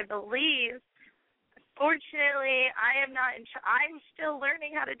Wrestling, I believe. Fortunately, I am not I'm still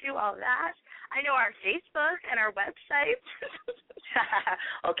learning how to do all that. I know our Facebook and our website.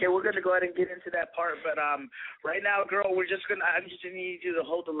 Okay, we're going to go ahead and get into that part, but right now, girl, I just need you to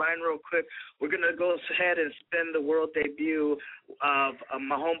hold the line real quick. We're going to go ahead and spin the world debut of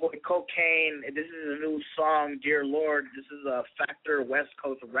my homeboy Cocaine. This is a new song, Dear Lord. This is a Factor West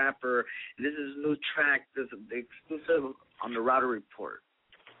Coast rapper. This is a new track. This is the exclusive on the Rowdy Report.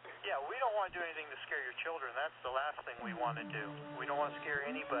 Yeah, we don't want to do anything to scare your children. That's the last thing we want to do. We don't want to scare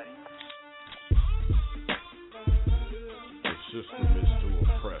anybody. The system is to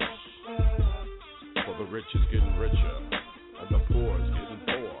oppress. For the rich is getting richer, and the poor is getting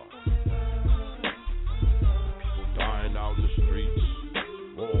poorer. People dying out in the streets,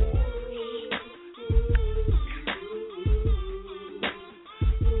 wars.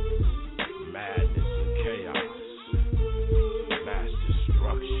 Madness and chaos, mass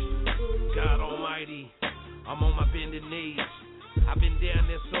destruction. God Almighty, I'm on my bending knees. I've been down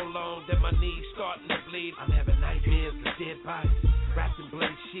there so long that my knees starting to bleed. I'm having nightmares of dead bodies, wrapped in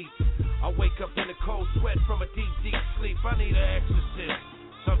bloody sheets. I wake up in a cold sweat from a deep, deep sleep. I need an exorcist.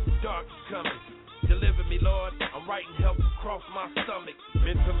 Something dark is coming. Deliver me, Lord. I'm writing help across my stomach.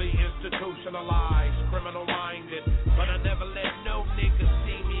 Mentally institutionalized, criminal-minded. But I never let no nigga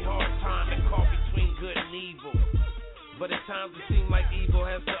see me hard time and caught between good and evil. But at times it seems like evil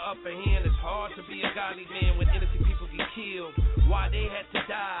has the upper hand. It's hard to be a godly man when innocent people get killed. Why they had to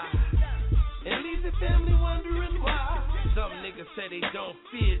die. And leave the family wondering why. Some niggas say they don't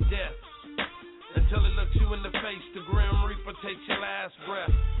fear death until it looks you in the face. The Grim Reaper takes your last breath.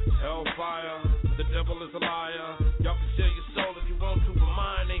 Hellfire, the devil is a liar. Y'all can sell your soul if you want to, but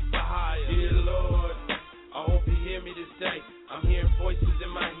mine ain't for hire. Dear Lord, I hope you hear me this day. I'm hearing voices in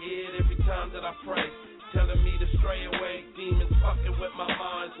my head every time that I pray, telling me to stray away. Demons fucking with my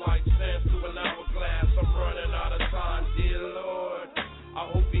mind like sands through an hourglass. I'm running out of time. Dear Lord, I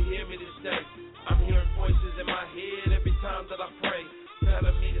hope you hear me this day. I'm hearing voices in my head every time that I pray,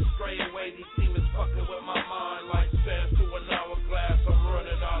 telling me to stray away. These demons fucking with my mind like sands through an hourglass. I'm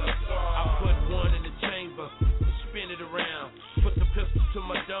running out of time. I put one in the chamber and spin it around. Put the pistol to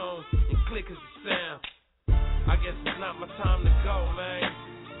my dome and click as the sound. I guess it's not my time to go, man.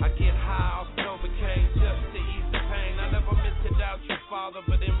 I get high off Novocaine just to ease the pain. I never meant to doubt you, Father,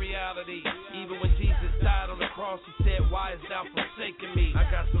 but in reality, even when Jesus died on the cross, he said, why is thou forsaking me? I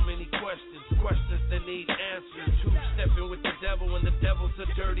got so many questions that need answers. Two-stepping with the devil, and the devil's a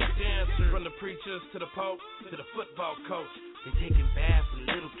dirty dancer. From the preachers to the pope to the football coach, they taking baths with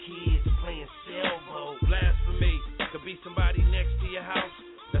little kids playing sailboat. Blasphemy, could be somebody next to your house.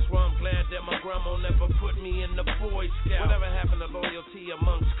 That's why I'm glad that my grandma never put me in the Boy Scout. Whatever happened to loyalty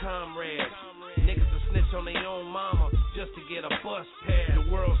amongst comrades? Niggas will snitch on their own mama just to get a bus pass. The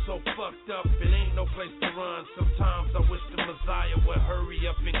world's so fucked up, it ain't no place to run. Sometimes I wish the Messiah would hurry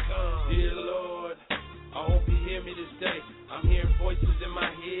up and come. Dear Lord, I hope you hear me this day. I'm hearing voices in my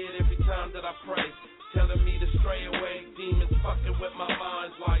head every time that I pray, telling me to stray away. Demons fucking with my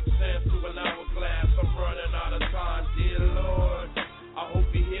mind like sands through an hourglass. I'm running out of time. Dear Lord, I hope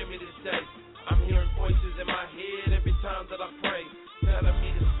you hear me this day. I'm hearing voices in my head every time that I pray, telling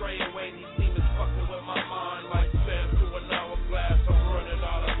me to stray away. These demons fucking with my mind like sands through an hourglass. I'm running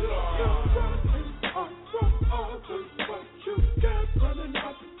out of time. You're running out from others, but you get running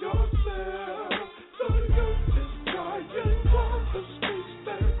out yourself. The youth is dying on the streets,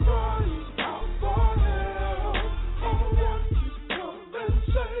 they're crying out for help. I want you to come and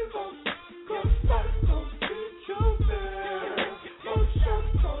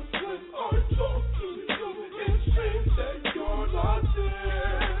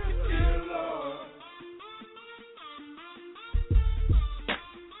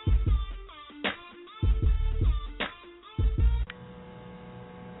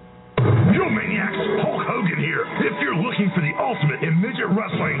Looking for the ultimate in midget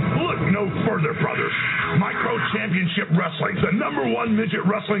wrestling? Look no further, brothers. Micro Championship Wrestling, the #1 midget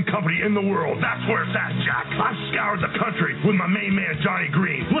wrestling company in the world. That's where it's at, Jack. I've scoured the country with my main man, Johnny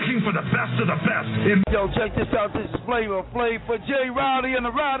Green, looking for the best of the best. Yo, check this out. This is Flavor Flav for Jay Rowdy and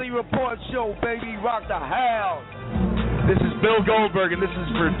the Rowdy Report Show, baby. Rock the house. This is Bill Goldberg, and this is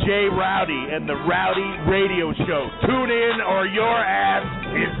for Jay Rowdy and the Rowdy Radio Show. Tune in or your ass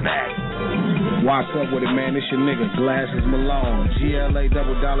is next. What's up with it, man? It's your nigga, Glasses Malone, GLA $$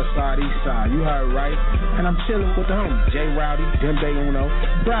 Eastside. You heard right. And I'm chilling with the homie, Jay Rowdy, Dende Uno.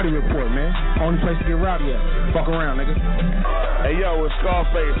 Rowdy Report, man. Only place to get rowdy at. Fuck around, nigga. Hey, yo, it's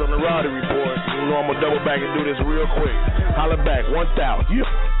Scarface on the Rowdy Report. You know I'm going to double back and do this real quick. Holla back, 1,000.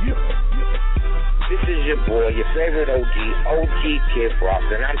 This is your boy, your favorite OG Kid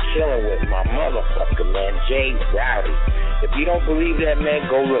Frost, and I'm chilling with my motherfucker, man, Jay Rowdy. If you don't believe that, man,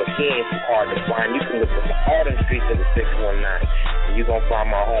 go look. He ain't hard to find. You can look from all the streets of the 619, and you're going to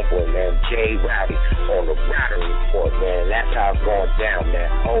find my homeboy, man, Jay Rowdy, on the Rowdy Report, man. That's how it's going down, man.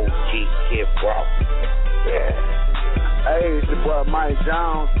 OG Kid Frost. Yeah. Hey, it's your boy Mike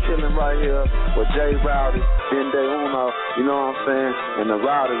Jones chilling right here with Jay Rowdy, Dende Uno, you know what I'm saying? And the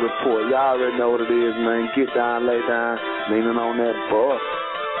Rowdy Report. Y'all already know what it is, man. Get down, lay down, leaning on that butt.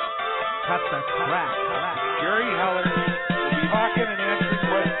 Cut the crap. Jerry Heller will be talking and answering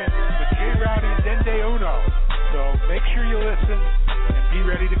questions with Jay Rowdy and Dende Uno. So make sure you listen and be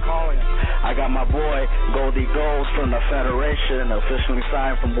ready to call in. I got my boy Goldie Gold from the Federation, officially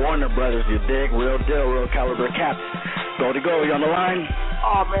signed from Warner Brothers. You dig? Real deal, real caliber caps. Goldie Gold, you on the line?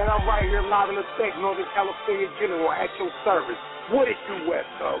 Oh, man, I'm right here live in effect, Northern California General, at your service. What it do, West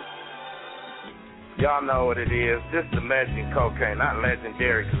Coast? Y'all know what it is. This is the legend Cocaine. Not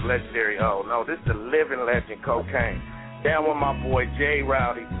legendary, because legendary old. No, this is the living legend Cocaine. Down with my boy Jay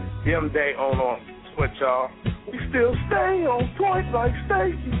Rowdy. Dende Uno. What y'all? We still stay on point like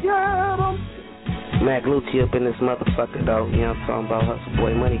Stacy. Yeah, Mac Lucci up in this motherfucker, though. You know what I'm talking about? Hustle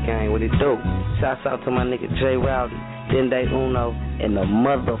Boy Money Gang. What it do? Shouts out to my nigga Jay Rowdy, Dende Uno, and the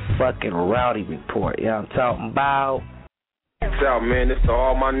motherfucking Rowdy Report. You know what I'm talking about? out, man. This to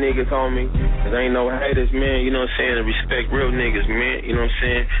all my niggas, homie. Cause ain't no haters, man. You know what I'm saying? And respect real niggas, man. You know what I'm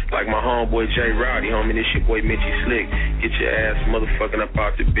saying? Like my homeboy Jay Rowdy, homie. This your boy Mitchy Slick. Get your ass motherfucking up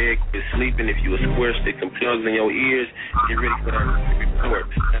out the bed. Quit sleeping. If you a square, stick some plugs in your ears. Get ready for that report.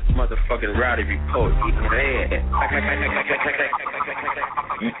 That's motherfucking Rowdy Report. Man.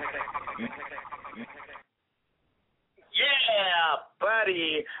 Yeah,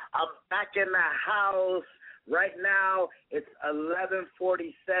 buddy. I'm back in the house. Right now, it's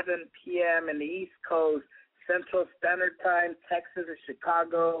 11:47 p.m. in the East Coast, Central Standard Time, Texas and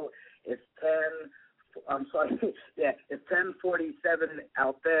Chicago. It's 10:47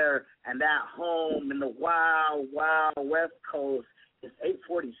 out there, and at home in the wild West Coast, it's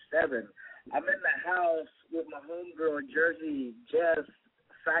 8:47. I'm in the house with my homegirl in Jersey, Jess,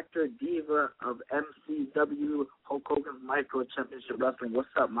 Factor Diva of MCW, Hulk Hogan's Micro Championship Wrestling.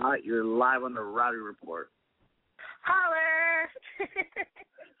 What's up, Ma? You're live on the Rowdy Report. Holler!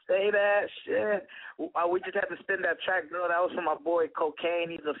 Say that shit. We just had to spin that track, girl. That was from my boy Cocaine.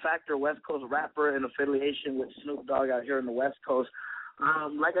 He's a Factor West Coast rapper in affiliation with Snoop Dogg out here in the West Coast.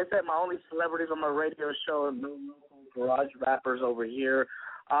 Like I said, my only celebrities on my radio show are no local garage rappers over here.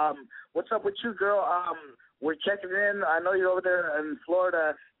 What's up with you, girl? We're checking in. I know you're over there in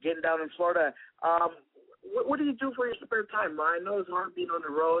Florida, getting down in Florida. What do you do for your spare time, Ma? I know it's hard being on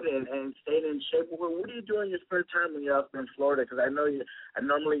the road and staying in shape. What do you do in your spare time when you're up in Florida? Because I know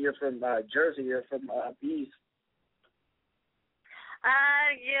normally you're from Jersey. You're from East.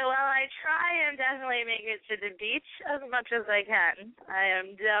 Yeah, well, I try and definitely make it to the beach as much as I can. I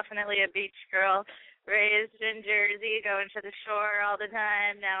am definitely a beach girl, raised in Jersey, going to the shore all the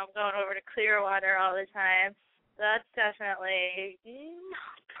time. Now I'm going over to Clearwater all the time. So that's definitely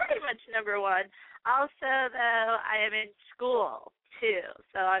pretty much number one. Also, though, I am in school, too,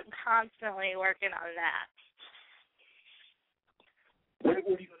 so I'm constantly working on that. What are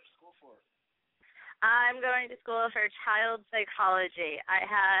you going to school for? I'm going to school for child psychology. I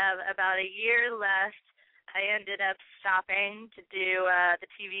have about a year left. I ended up stopping to do the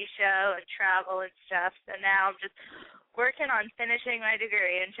TV show and travel and stuff, so now I'm just working on finishing my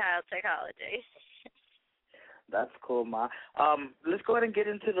degree in child psychology. That's cool, Ma. Let's go ahead and get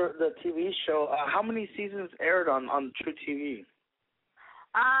into the TV show. How many seasons aired on True TV?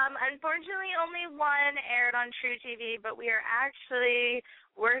 Unfortunately, only one aired on True TV, but we are actually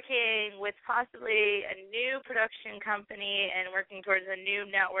working with possibly a new production company and working towards a new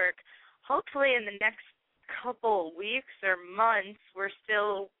network. Hopefully in the next couple weeks or months. We're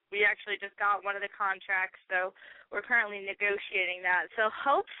still we actually just got one of the contracts, so we're currently negotiating that. So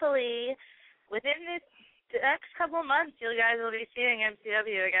hopefully within the next couple of months, you guys will be seeing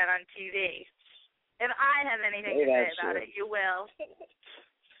MCW again on TV. If I have anything to say about it, you will.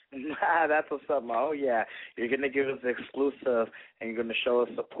 That's what's up, Ma. Oh, yeah. You're going to give us exclusive, and you're going to show us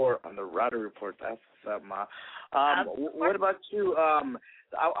support on the Rowdy Report. That's what's up, Ma. What about you?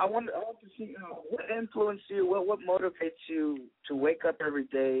 I want to see what influenced you, what motivates you to wake up every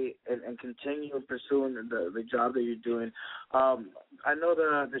day and continue pursuing the job that you're doing. I know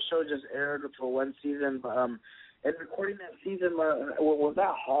the show just aired for one season, but in recording that season, was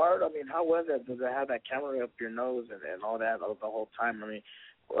that hard? I mean, how was it? Did it have that camera up your nose and all that the whole time? I mean,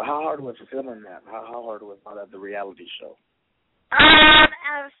 how hard was filming that? How hard was all that, the reality show?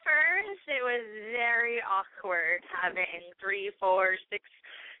 At first, it was very awkward having 3, 4, 6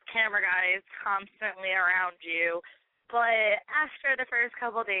 camera guys constantly around you. But after the first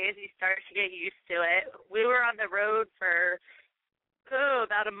couple of days, you start to get used to it. We were on the road for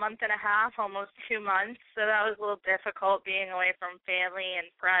about a month and a half, almost 2 months. So that was a little difficult being away from family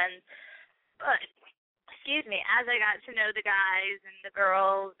and friends. But as I got to know the guys and the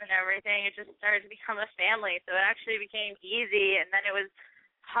girls and everything, it just started to become a family. So it actually became easy, and then it was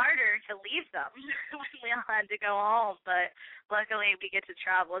harder to leave them when we all had to go home. But luckily, we get to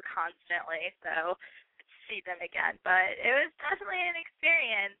travel constantly, so see them again. But it was definitely an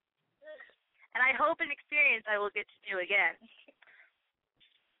experience, and I hope an experience I will get to do again.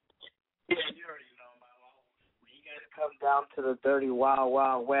 Yeah, you already know, when you guys come down to the dirty Wild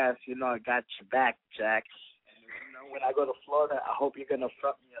Wild West, you know I got your back, Jack. And when I go to Florida, I hope you're gonna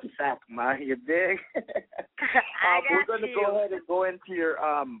front me a sack, man. You dig? We're gonna go ahead and go into your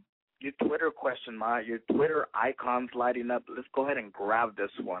Twitter question, Ma. Your Twitter icons lighting up. Let's go ahead and grab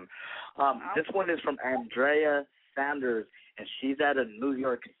this one. This one is from Andrea Sanders, and she's out of New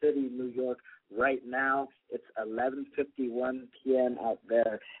York City, New York. Right now, it's 11:51 p.m. out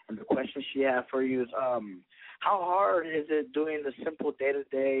there, and the question she had for you is, how hard is it doing the simple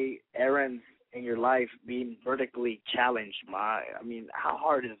day-to-day errands in your life being vertically challenged, Ma? I mean, how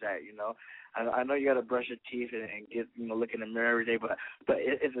hard is that, you know? I know you got to brush your teeth and get, look in the mirror every day, but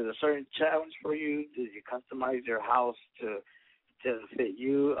is it a certain challenge for you? Did you customize your house to fit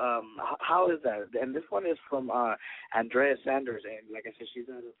you? How is that? And this one is from Andrea Sanders, and like I said, she's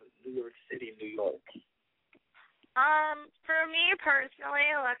out of New York City, New York. For me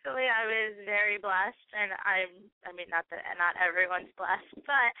personally, luckily I was very blessed, and I mean not everyone's blessed,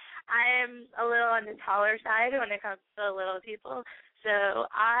 but I'm a little on the taller side when it comes to little people.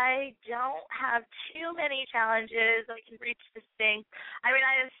 So I don't have too many challenges. I can reach the sink. I mean,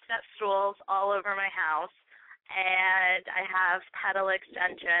 I have step stools all over my house, and I have pedal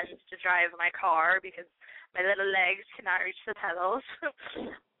extensions to drive my car because my little legs cannot reach the pedals.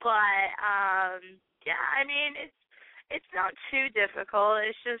 But yeah, I mean, it's not too difficult.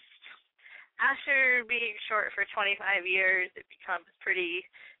 It's just after being short for 25 years, it becomes pretty,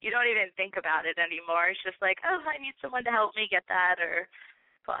 you don't even think about it anymore. It's just like, oh, I need someone to help me get that,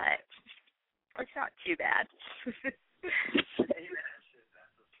 but it's not too bad.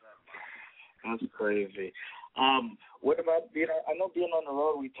 That's crazy. What about I know being on the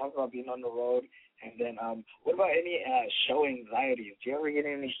road, we talked about being on the road, and then what about any show anxieties? Do you ever get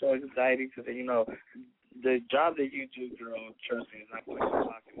any show anxiety? Because, the job that you do, girl, trust me, it's not putting your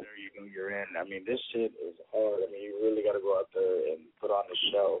clock in there, you're in. I mean, this shit is hard. I mean, you really got to go out there and put on the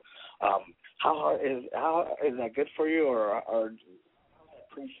show. How is that good for you, or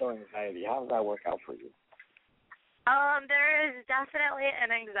pre-show anxiety? How does that work out for you? There is definitely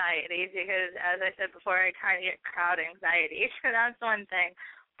an anxiety because, as I said before, I kind of get crowd anxiety. So that's one thing.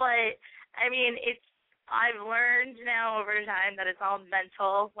 But, I mean, I've learned now over time that it's all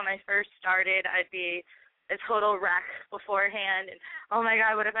mental. When I first started, I'd be a total wreck beforehand, and oh my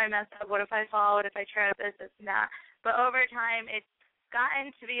God, what if I mess up? What if I fall? What if I trip? This and that. But over time, it's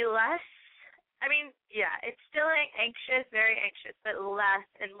gotten to be less. I mean, yeah, it's still anxious, very anxious, but less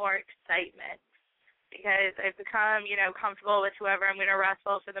and more excitement because I've become, comfortable with whoever I'm going to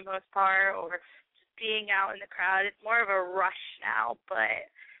wrestle for the most part, or just being out in the crowd. It's more of a rush now, but.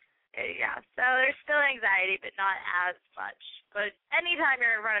 Yeah, so there's still anxiety, but not as much. But anytime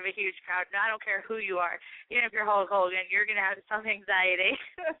you're in front of a huge crowd, I don't care who you are, even if you're Hulk Hogan, you're going to have some anxiety.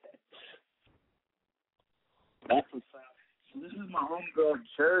 That's what's up. So this is my homegirl,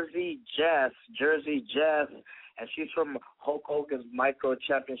 Jersey Jess, and she's from Hulk Hogan's Micro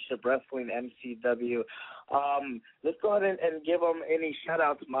Championship Wrestling, MCW. Let's go ahead and give them any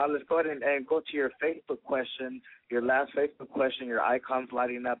shout-outs, Ma. Let's go ahead and go to your Facebook question, your last Facebook question, your icons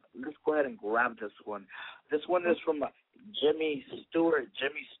lighting up. Let's go ahead and grab this one. This one is from Jimmy Stewart,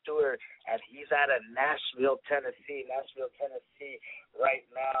 and he's out of Nashville, Tennessee right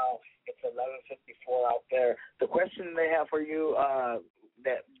now. It's 11:54 out there. The question they have for you,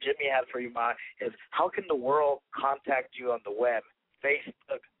 that Jimmy had for you, Ma, is how can the world contact you on the web?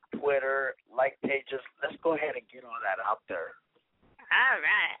 Facebook, Twitter, like pages. Let's go ahead and get all that out there. All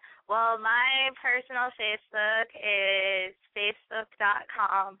right. Well, my personal Facebook is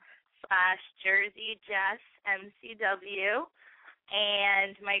facebook.com/JerseyJessMCW,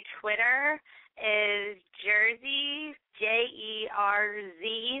 and my Twitter is Jersey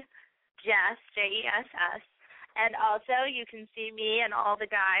JERZ Jess JESS. And also, you can see me and all the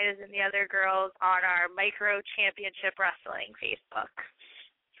guys and the other girls on our Micro Championship Wrestling Facebook.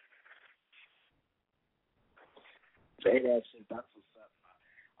 Say that shit. That's what's up.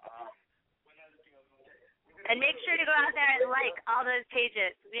 And make sure to go out there and like all those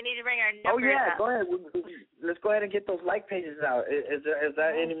pages. We need to bring our numbers up. Oh, yeah, go ahead. Let's go ahead and get those like pages out. Is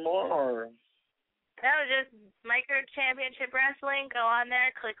that any more? Or? No, just Micro Championship Wrestling. Go on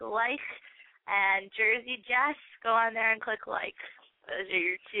there, click like. And Jersey Jess, go on there and click like. Those are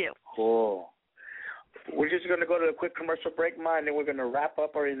your two. Cool. We're just going to go to a quick commercial break, Ma, and then we're going to wrap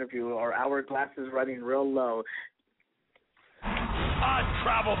up our interview. Our hourglass is running real low. I've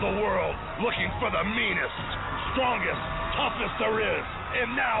traveled the world looking for the meanest, strongest, toughest there is,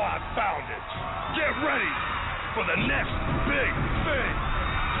 and now I've found it. Get ready for the next big thing.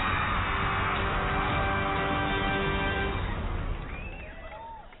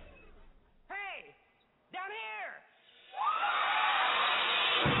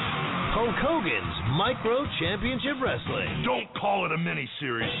 Hulk Hogan's Micro Championship Wrestling. Don't call it a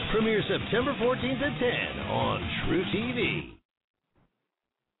mini-series. Premieres September 14th at 10 on True TV.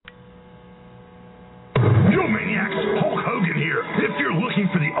 Yo, maniacs, Hulk Hogan here. If you're looking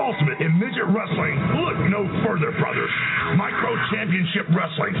for the ultimate in midget wrestling, look no further, brothers. Micro Championship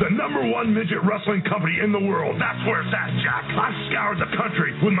Wrestling, the #1 midget wrestling company in the world. That's where it's at, Jack. I've scoured the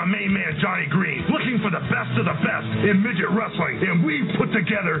country with my main man, Johnny Green, looking for the best of the best in midget wrestling, and we've put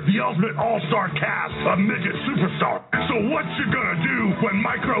together the ultimate all-star cast of midget superstars. So what you gonna do when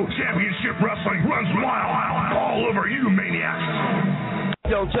Micro Championship Wrestling runs wild all over you, maniacs?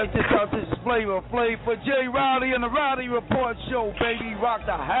 Yo, check this out. This is Flavor Flav for J. Rowdy and the Rowdy Report Show, baby. Rock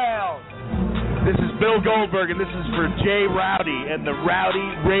the house. This is Bill Goldberg, and this is for J. Rowdy and the Rowdy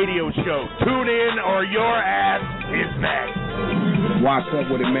Radio Show. Tune in, or your ass is next. What's up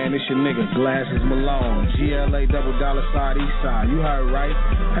with it, man? It's your nigga, Glasses Malone, GLA $$ Eastside. You heard right.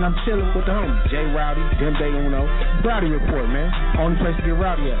 And I'm chilling with the homies, J. Rowdy, Dende Uno, Rowdy Report, man. Only place to get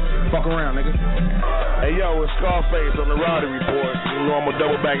rowdy at. Fuck around, nigga. Hey, yo, it's Scarface on the Rowdy Report. You know I'm gonna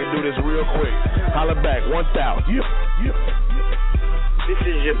double back and do this real quick. Holla back, 1,000. This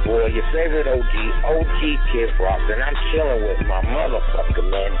is your boy, your favorite OG Kid Frost, and I'm chilling with my motherfucker,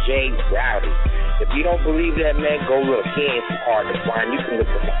 man, Jay Rowdy. If you don't believe that, man, go look. He ain't so hard to find. You can look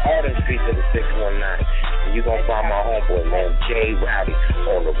from all them streets of the 619, and you're going to find my homeboy, man, Jay Rowdy,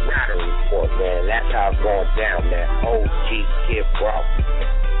 on the Rowdy Report, man. That's how it's going down, man. OG Kid Frost.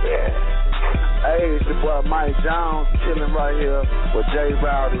 Yeah. Hey, it's your boy Mike Jones, chilling right here with Jay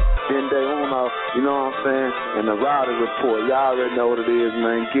Rowdy, Dende Uno, you know what I'm saying? And the Rowdy Report, y'all already know what it is,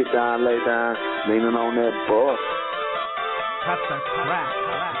 man. Get down, lay down, leaning on that bus. Cut the crap.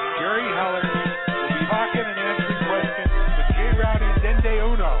 Jerry Heller will be talking and answering questions with Jay Rowdy and Dende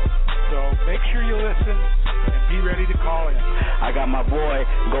Uno. So make sure you listen and be ready to call in. I got my boy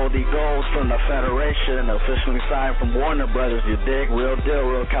Goldie Gold from the Federation, officially signed from Warner Brothers, you dig? Real deal,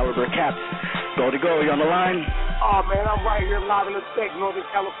 real caliber caps. Goldie Gold, you on the line? Oh, man, I'm right here live in effect, Northern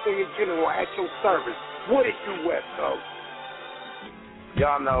California General, at your service. What it do, West Coast?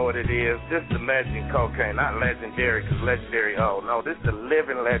 Y'all know what it is. This is the legend Cocaine. Not legendary, because legendary old. No, this is the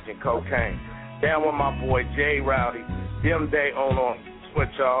living legend Cocaine. Down with my boy Jay Rowdy. Them day on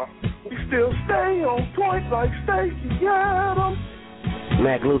switch off. We still stay on point like Stacy Adams.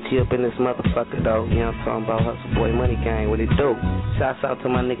 Mac Lucci up in this motherfucker, though. You know what I'm talking about? Hustle Boy Money Gang, what it do? Shouts out to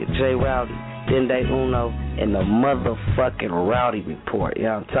my nigga Jay Rowdy, Dende Uno, and the motherfucking Rowdy Report. You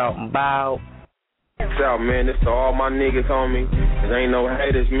know what I'm talking about? What's out, man? This to all my niggas, homie. There ain't no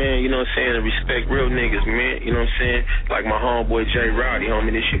haters, man. You know what I'm saying? And respect real niggas, man. You know what I'm saying? Like my homeboy Jay Rowdy, homie.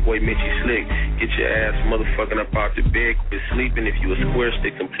 This your boy Mitchy Slick. Get your ass motherfucking up out the bed. Quit sleeping. If you a square,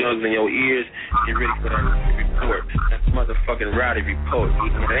 stick some plugs in your ears. Get ready for that report. That's motherfucking Rowdy Report.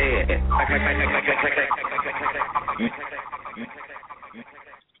 Man. Say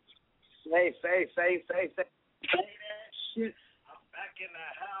that shit. I'm back in the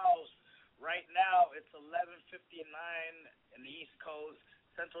house. Right now, it's 11:59 in the East Coast,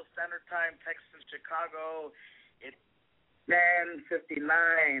 Central Standard Time, Texas, Chicago. It's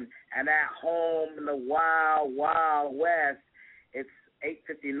 10:59, and at home in the wild, wild west, it's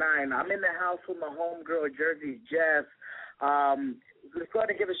 8:59. I'm in the house with my homegirl, Jersey Jess. Let's go ahead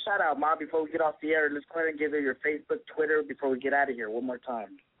and give a shout-out, Ma, before we get off the air. Let's go ahead and give her your Facebook, Twitter, before we get out of here one more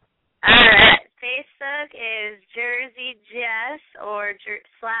time. All right. Facebook is Jersey Jess or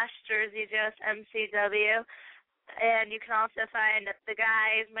 /Jersey Jess MCW. And you can also find the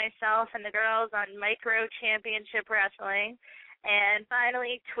guys, myself, and the girls on Micro Championship Wrestling. And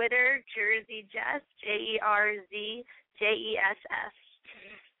finally, Twitter, Jersey Jess, JerzJess.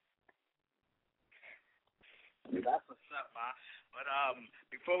 That's what's up, Ma. But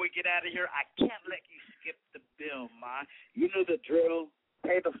before we get out of here, I can't let you skip the bill, Ma. You know the drill.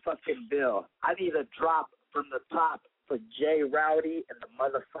 Pay the fucking bill. I need a drop from the top for Jay Rowdy and the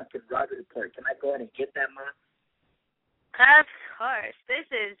motherfucking Rowdy Report. Can I go ahead and get that, Ma? Of course. This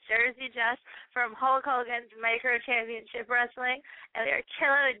is Jersey Jess from Hulk Hogan's Micro Championship Wrestling, and we are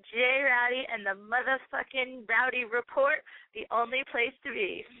chilling with Jay Rowdy and the motherfucking Rowdy Report, the only place to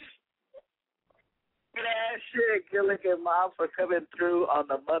be. That shit, Gilligan, Mom, for coming through on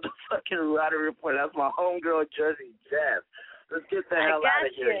the motherfucking Rowdy Report. That's my homegirl, Jersey Jess. Let's get the hell out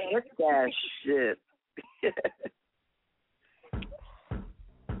of here. Hit that shit.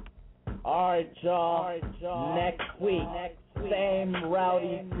 All right, y'all. Next week, same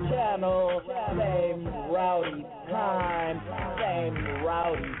Rowdy channel, same Rowdy time, same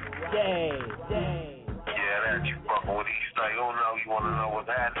Rowdy day. Yeah, that you fucking with East Uno. You want to know what's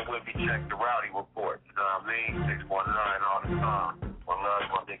happening with me? Check the Rowdy Report. You know what I mean? 619 all the time. One love,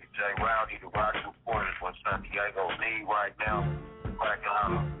 my nigga Jay Rowdy. The Rowdy Report is what San Diego need right now. Cracking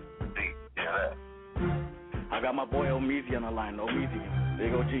out. Yeah, that. I got my boy Omeezy on the line. Omeezy.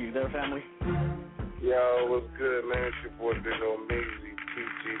 Big OG, you there, family? Yo, what's good, man? It's your boy Big Omeezy,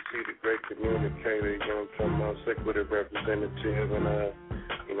 TGC, the great communicator, you know what I'm talking about, Secretary Representative, and,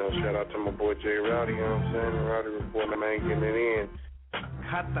 shout out to my boy Jay Rowdy, you know what I'm saying? The Rowdy Report, my man, getting it in.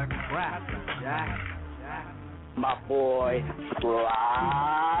 Cut the crap, Jack. My boy,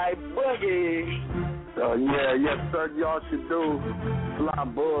 Fly Boogie. Oh, yeah, yes, sir, y'all should do Fly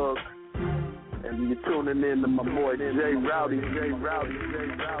Bug. And you're tuning in to my boy Jay Rowdy. We're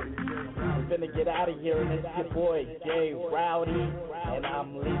gonna get out of here, and it's your boy Jay Rowdy, and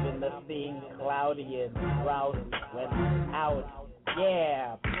I'm leaving the scene cloudy and rowdy when I'm out.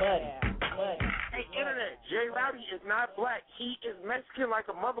 Yeah, buddy. Hey, Internet, Jay Rowdy is not black. He is Mexican like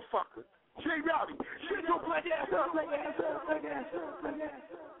a motherfucker. Jay Rowdy, shut your black ass up, black ass up, black ass up, black ass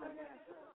up.